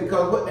to do that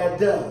because what that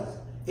does,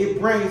 it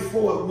brings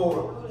forth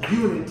more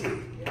unity.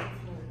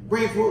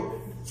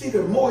 See,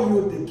 the more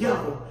you're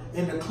together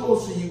and the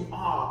closer you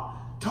are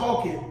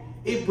talking,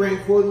 it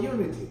brings forth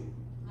unity.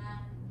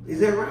 Is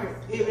that right?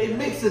 It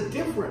makes a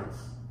difference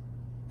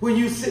when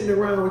you're sitting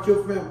around with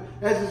your family.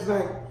 That's just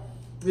like,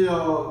 you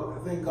know,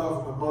 I thank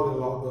God for my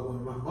mother-in-law, but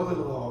when my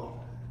mother-in-law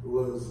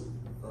was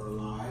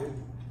alive,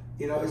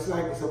 you know, it's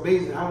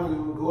amazing. I don't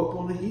even go up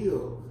on the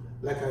hill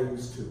like I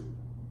used to.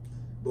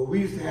 But we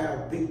used to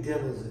have big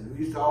dinners, and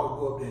we used to all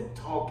go up there and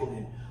talking,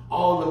 and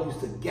all of them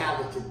used to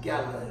gather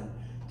together and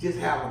just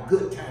have a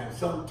good time.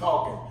 Some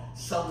talking,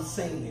 some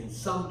singing,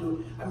 some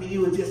doing. I mean, it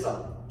was just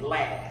a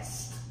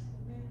blast.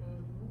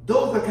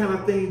 Those are kind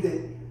of things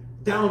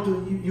that down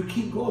to you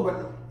keep going,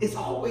 but it's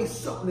always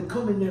something to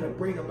come in there to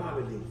bring about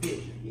a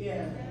division.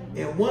 Yeah.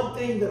 And one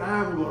thing that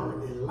I've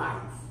learned in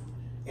life,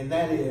 and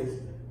that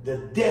is the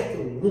death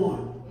of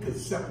one can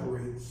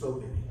separate so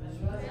many.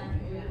 That's right.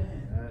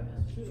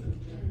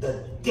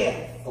 The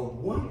death of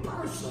one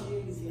person.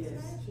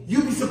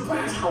 You'd be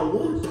surprised how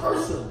one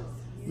person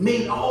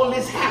made all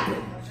this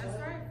happen.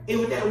 And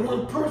when that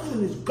one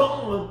person is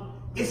gone,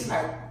 it's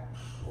like,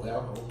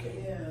 well,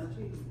 okay. Yeah.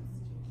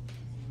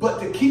 But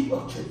to keep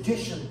a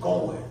tradition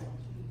going,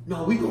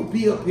 no, we're going to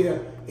be up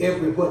here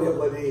every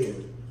whatever it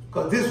is.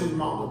 Because this was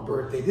Mama's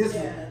birthday. This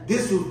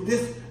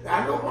was,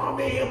 I know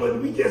Mama ain't here,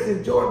 but we just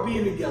enjoy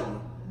being together.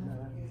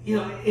 You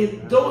know,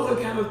 and those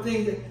are kind of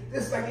things that,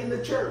 it's like in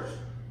the church.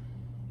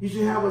 You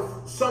should have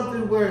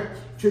something where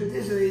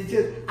tradition is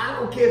just, I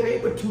don't care if it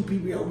ain't but two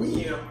people here, we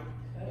here.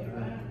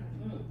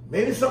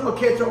 Maybe some will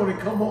catch on and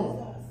come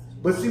on.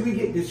 But see, we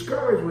get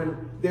discouraged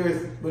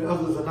when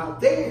others are not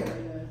there.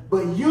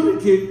 But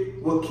unity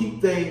will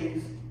keep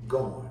things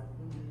going.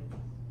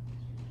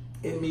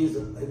 It means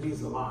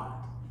a lot.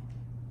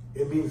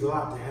 It means a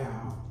lot to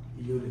have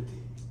unity.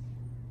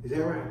 Is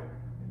that right?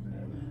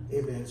 Amen.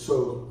 Amen.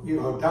 So, you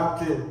know,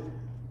 adopting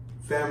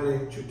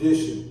family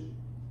tradition,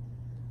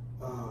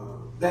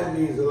 that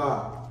means a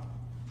lot.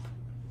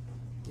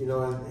 You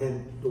know,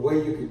 and the way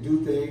you can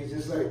do things,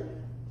 just like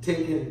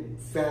taking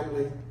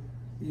family,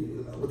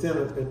 within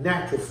a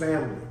natural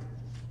family,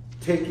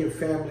 taking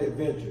family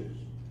adventures.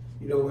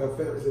 You know, where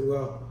families say,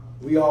 well,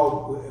 we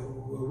all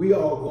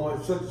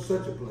going such and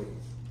such a place.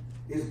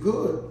 It's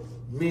good,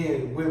 men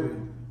and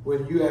women,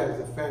 when you as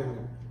a family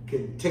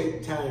can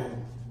take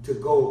time to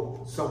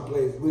go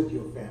someplace with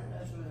your family.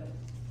 That's right.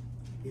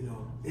 You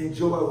know,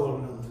 enjoy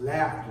one another,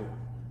 laughter.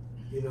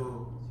 You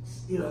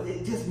know,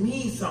 it just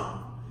means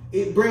something.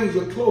 It brings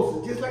you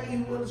closer, just like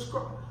even in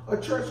a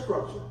church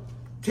structure.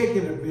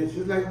 Taking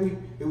adventures, like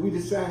if we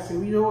decide, say,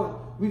 well, you know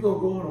what, we're gonna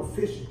go on a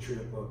fishing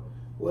trip or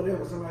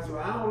whatever. Somebody said,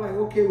 well, I don't like,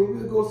 okay, well,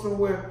 we'll go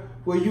somewhere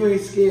where you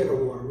ain't scared of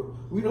water.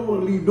 We don't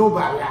want to leave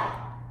nobody out.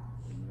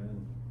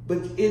 Amen. But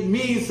it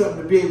means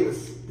something to be able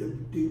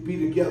to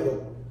be together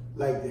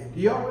like that.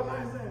 Do y'all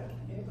realize that?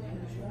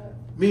 Amen.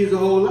 Means a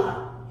whole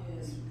lot.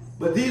 Yes.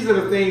 But these are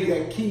the things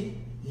that keep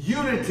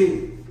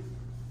unity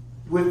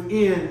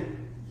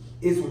within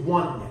its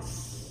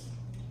oneness.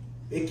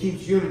 It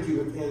keeps unity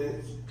within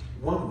its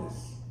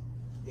oneness.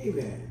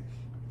 Amen.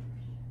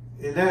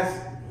 And that's,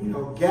 you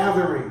know,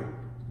 gathering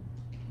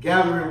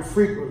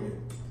frequently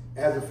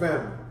as a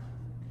family.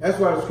 That's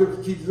why the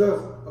scripture teaches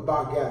us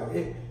about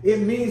gathering.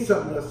 It means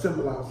something to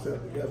assemble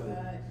ourselves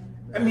together.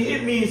 I mean,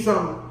 it means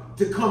something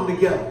to come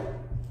together.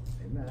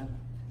 Amen.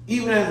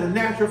 Even as a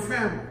natural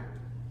family.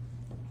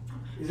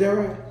 Is that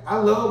right? I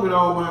love when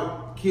all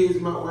my kids,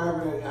 my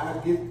wife,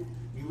 and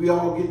we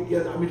all get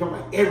together. I mean, talking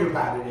about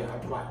everybody there.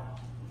 I'm like,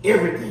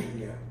 everything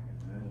there.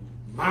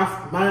 My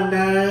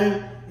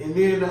 9, and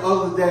then the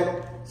others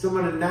that, some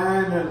of the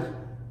 9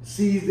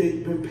 seeds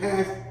that been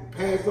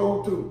passed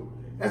on through.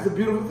 That's a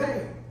beautiful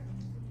thing.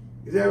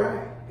 Is that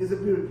right? It's a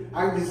beautiful.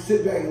 I can just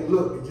sit back and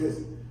look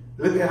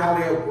at how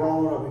they have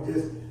grown up, and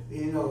just,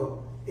 you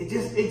know, it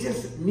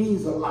just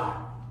means a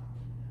lot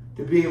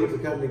to be able to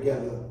come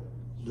together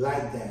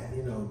like that,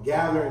 you know,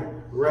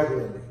 gathering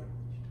regularly.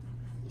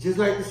 Just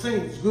like the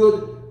saints, it's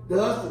good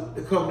to us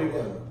to come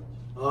together.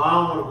 Oh, I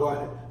don't want to go out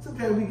there.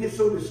 Sometimes we get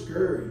so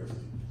discouraged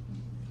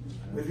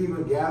with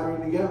even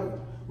gathering together.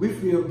 We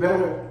feel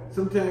better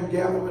sometimes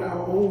gathering with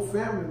our own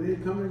family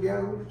than coming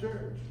together with the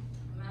church.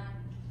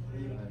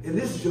 And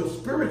this is your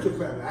spiritual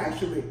family.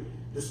 Actually,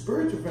 the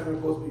spiritual family is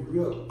supposed to be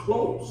real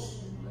close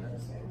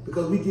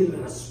because we deal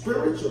in a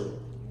spiritual.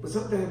 But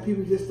sometimes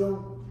people just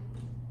don't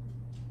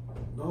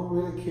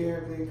really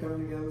care if they come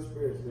together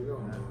spiritually. They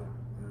don't matter.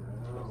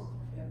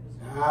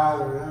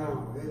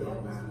 It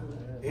don't matter.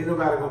 Ain't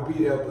nobody gonna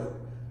be there but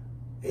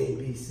A,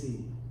 B,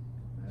 C.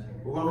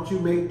 Well, why don't you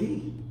make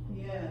D?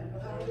 Yeah.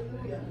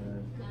 Hallelujah.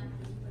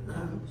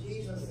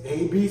 Jesus.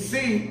 A, B,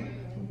 C.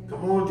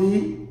 Come on,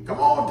 D. Come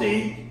on,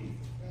 D.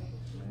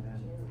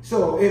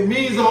 So it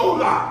means a whole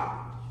lot.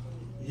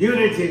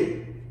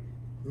 Unity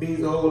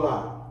means a whole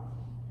lot.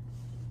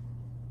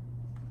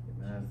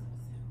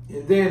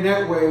 And then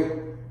that way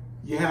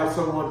you have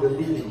someone to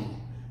lean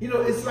on. You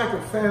know, it's like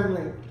a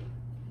family,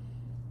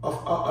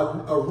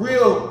 a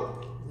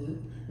real, you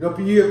know,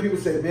 you hear people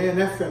say, man,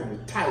 that family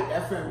tight,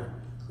 that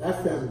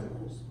family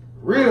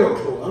real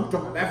close. I'm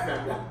talking about that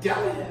family, I'm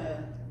telling you.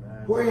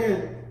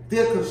 Where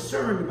they're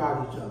concerned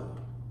about each other.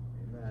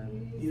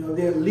 You know,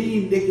 they're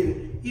lean, they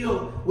can, you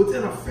know,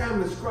 within a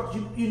family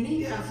structure, you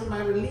need to have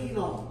somebody to lean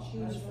on.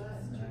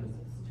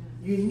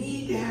 You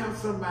need to have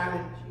somebody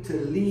to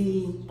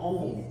lean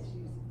on.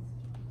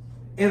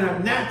 In a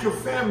natural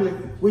family,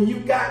 when you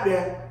got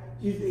that,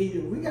 we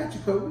got you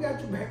covered, we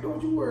got you back.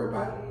 Don't you worry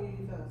about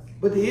it.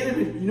 But the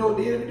enemy, you know what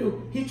the enemy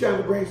do? He trying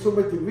to bring so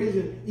much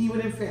division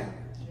even in family.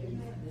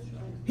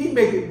 He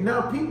make it,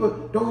 now people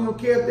don't even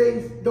care if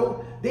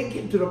they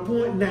get to the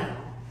point now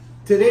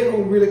till they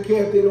don't really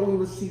care if they don't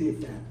even see their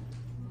family.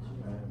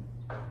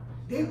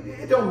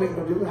 It don't make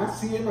no difference. I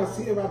see him,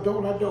 I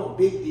don't.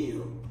 Big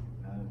deal.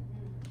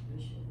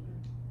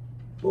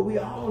 But we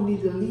all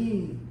need to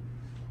lean,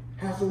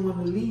 have someone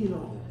to lean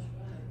on.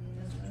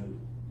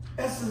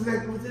 That's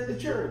exactly within the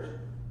church.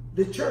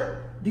 The church,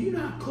 do you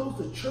know how close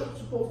the church is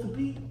supposed to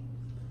be?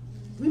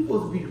 We're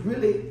supposed to be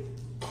really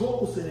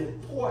close and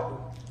important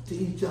to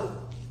each other.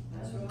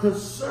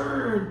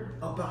 Concerned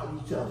about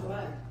each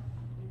other.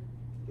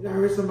 You know, I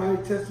heard somebody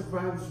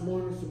testify this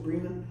morning,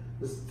 Sabrina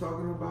was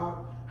talking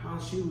about how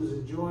she was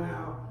enjoying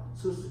how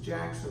Sister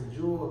Jackson,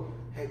 Jewel,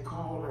 had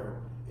called her.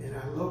 And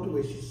I love the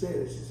way she said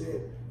it. She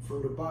said,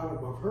 from the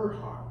bottom of her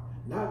heart,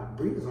 not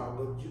Brina's heart,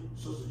 but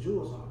Sister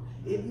Jewel's heart.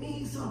 It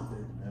means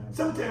something.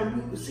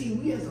 Sometimes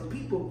we as a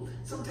people,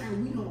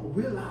 sometimes we don't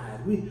realize.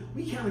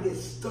 We kind of get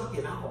stuck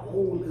in our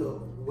own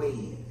little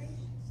ways.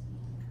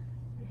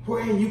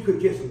 Wherein you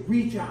could just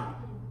reach out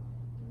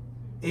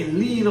and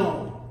lean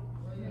on.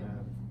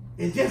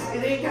 It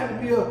ain't got to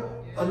be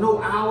a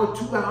no hour,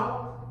 2 hour.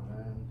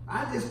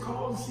 I just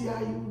called to see how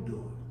you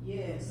doing.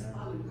 Yes.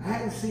 I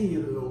hadn't seen you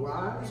in a little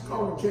while. I just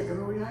called and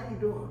checking on you. How you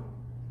doing?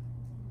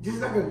 Just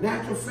like a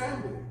natural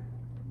family.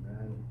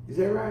 Is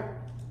that right?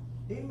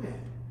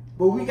 Amen.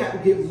 But we got to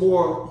get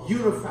more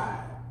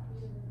unified.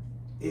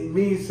 It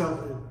means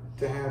something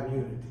to have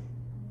unity.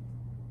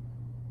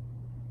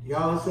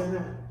 Y'all understand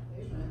that?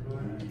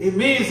 Amen. It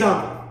means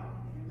something.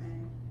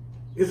 Amen.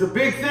 It's a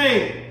big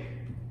thing.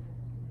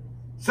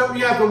 Something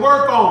you have to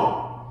work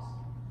on.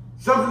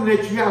 Something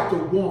that you have to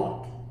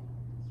want.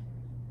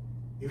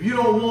 If you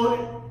don't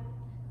want it,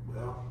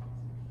 well,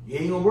 you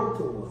ain't going to work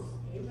towards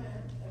it. Amen.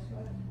 That's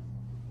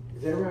right.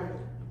 Is that right?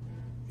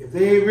 If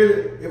they ain't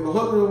really, if a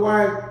husband and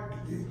wife,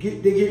 they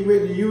getting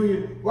ready to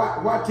union,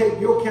 why take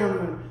your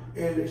counter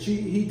and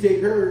he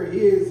take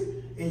his,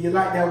 and you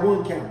like that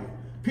one counter?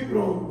 People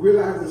don't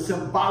realize the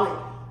symbolic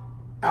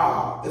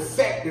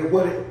effect of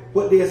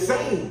what they're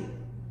saying.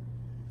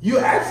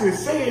 You're actually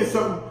saying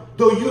something,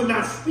 though you're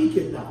not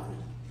speaking nothing.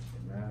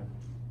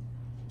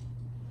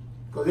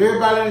 Because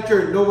everybody in the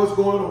church know what's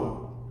going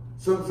on.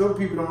 Some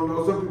people don't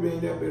know. Some people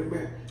ain't never been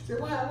married. Say,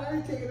 why are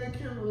they taking that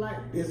counter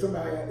like? Then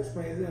somebody had to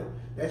explain to them.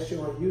 That's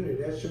showing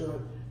unity. That's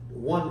showing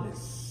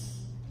oneness.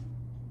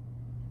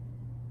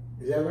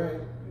 Is that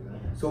right?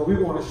 So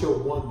we want to show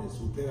oneness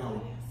within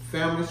our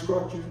family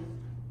structure,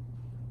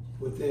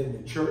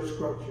 within the church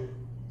structure,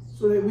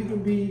 so that we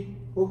can be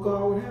what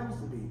God would have us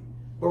to be.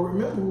 But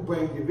remember, who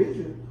brings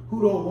division?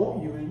 Who don't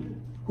want unity?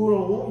 Who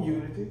don't want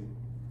unity?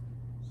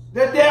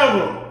 The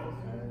devil.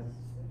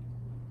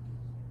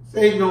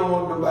 Satan don't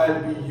want nobody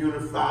to be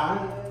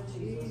unified.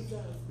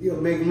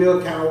 He'll make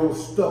little kind of old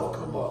stuff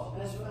come up.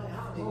 That's right.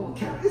 Oh,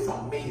 it's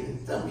amazing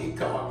stuff you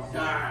come up.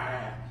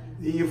 Then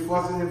you're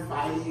fussing and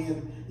fighting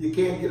and you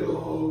can't get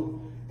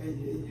along, and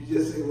you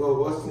just say, well,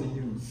 what's the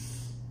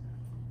use?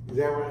 Is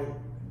that right?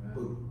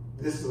 But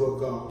this is what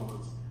God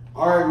wants.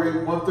 All right,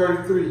 Rick,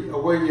 133.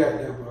 Oh, where you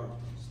at now, bro?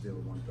 Still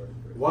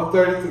 133.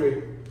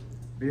 133.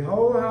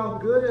 Behold, how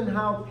good and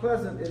how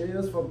pleasant it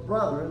is for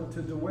brethren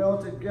to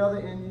dwell together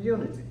in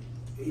unity.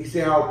 He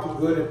said how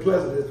good and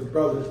pleasant it is for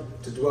brothers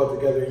to dwell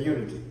together in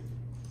unity.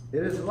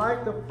 It is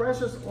like the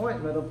precious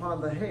ointment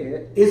upon the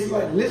head. It's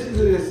like, listen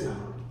to this now.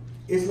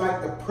 It's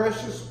like the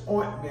precious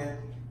ointment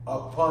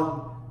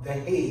upon the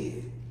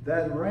head.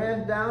 That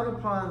ran down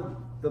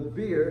upon the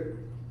beard,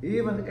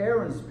 even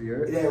Aaron's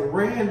beard. That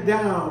ran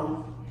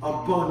down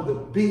upon the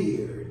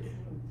beard,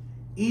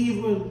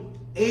 even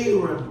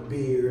Aaron's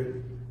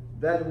beard.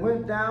 That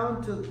went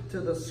down to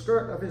the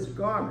skirt of his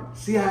garment.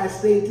 See how it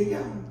stayed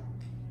together?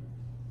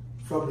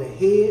 From the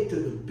head to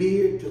the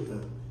beard to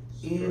the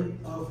end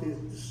of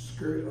the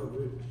skirt of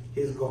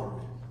his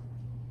garment.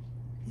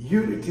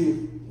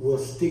 Unity will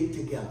stick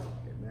together.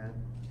 Amen.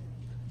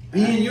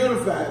 Being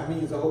unified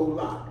means a whole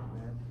lot.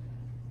 Amen.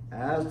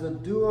 As the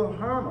dew of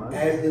Hermon.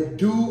 As the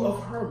dew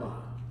of Hermon.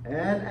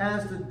 And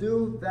as the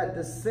dew that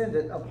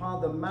descended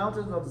upon the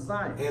mountains of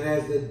Zion. And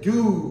as the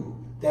dew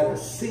that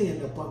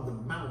ascended upon the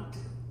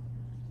mountain.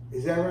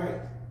 Is that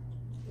right?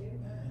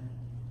 Amen.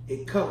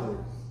 It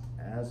covers.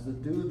 As the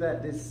dew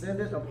that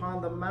descended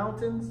upon the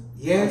mountains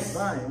yes. of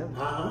Zion.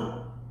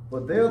 Uh-huh. For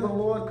there the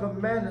Lord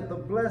commanded the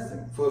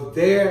blessing. For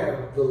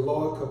there the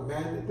Lord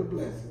commanded the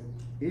blessing.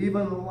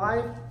 Even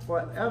life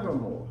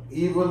forevermore.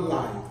 Even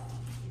life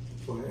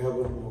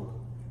forevermore.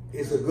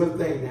 It's a good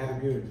thing to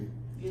have unity.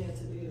 Yes,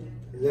 it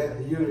is.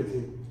 That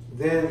unity.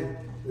 Then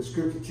the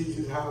scripture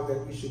teaches how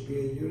that we should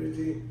be in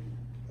unity.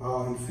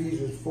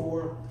 Ephesians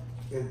 4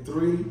 and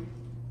 3.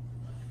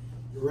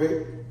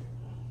 Rick.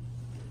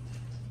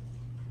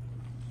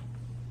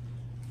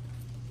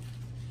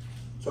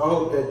 So I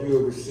hope that you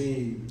will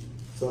receive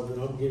something.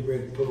 I'm getting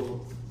ready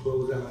to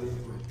close out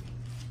anyway.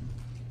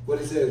 What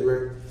it says,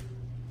 Rick?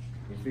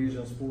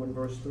 Ephesians 4 and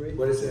verse 3.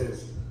 What it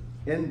says?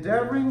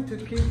 Endeavoring to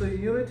keep the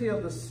unity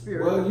of the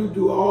Spirit. Well, you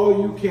do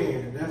all you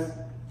can.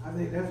 I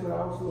think that's what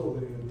our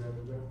slogan is,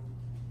 Reverend Bell.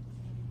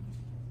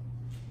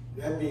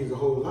 That means a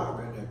whole lot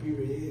right now.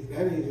 People,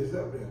 that ain't just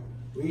up there.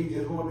 We ain't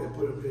just want to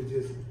put up there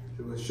just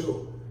to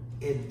show.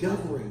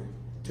 Endeavoring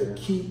to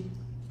keep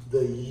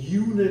the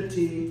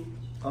unity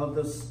of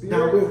the Now,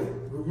 Spirit. wait a minute.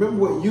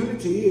 Remember what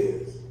unity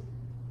is.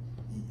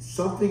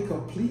 Something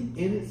complete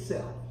in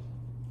itself.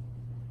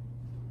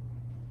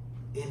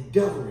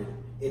 Endeavoring.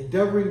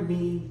 Endeavoring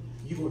means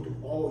you're going to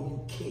do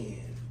all you can.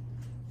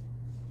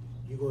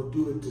 You're going to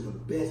do it to the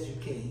best you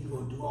can. You're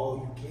going to do all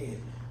you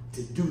can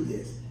to do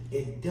this.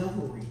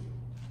 Endeavoring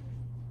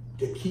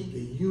to keep the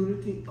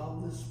unity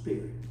of the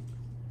Spirit.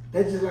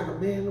 That's just like a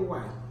man and a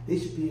wife. They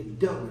should be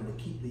endeavoring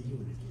to keep the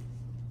unity.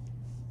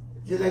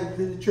 Just like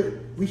in the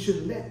church, we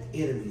shouldn't let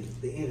the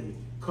enemy,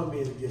 come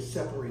in and just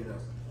separate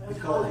us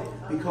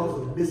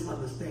because of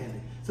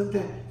misunderstanding.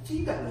 Sometimes, see,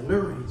 you got to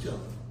learn each other.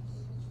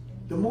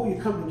 The more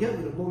you come together,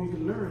 the more you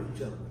can learn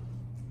each other.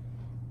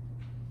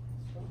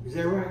 Is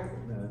that right?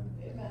 Amen.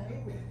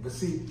 But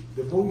see,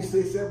 the more you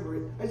stay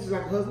separate, that's just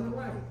like husband and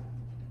wife.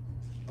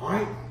 All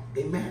right?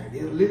 They married.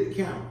 They're a lit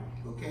candle.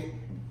 Okay?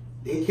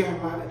 They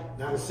candle out.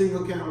 Now the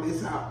single candle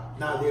is out.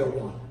 Now they're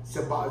one.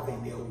 Symbolic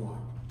thing, they're one.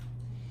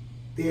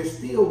 There's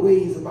still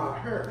ways about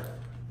her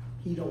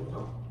he don't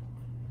know.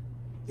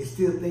 There's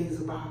still things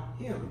about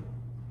him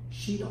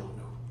she don't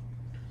know.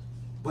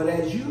 But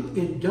as you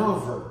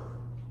endeavor,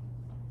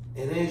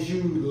 and as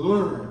you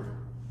learn,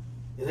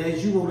 and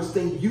as you want to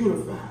stay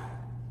unified,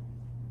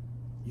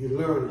 you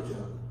learn each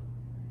other.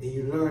 And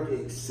you learn to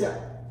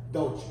accept,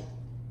 don't you?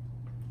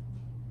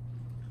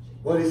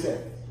 What is that?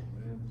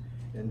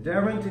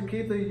 Endeavoring to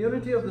keep the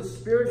unity of the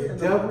Spirit.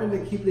 Endeavoring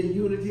to keep the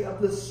unity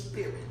of the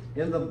Spirit.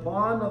 In the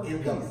bond of peace.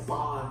 In the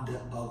bond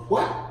of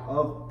what?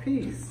 Of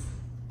peace.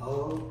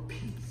 Of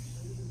peace.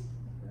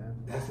 Yeah.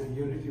 That's what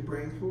unity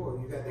brings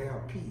forth. You got to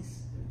have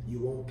peace. You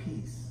want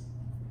peace.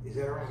 Is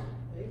that right?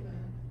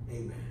 Amen.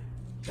 Amen.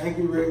 Thank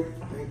you, Rick.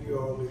 Thank you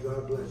all. May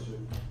God bless you.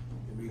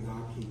 And may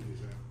God keep you,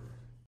 sir.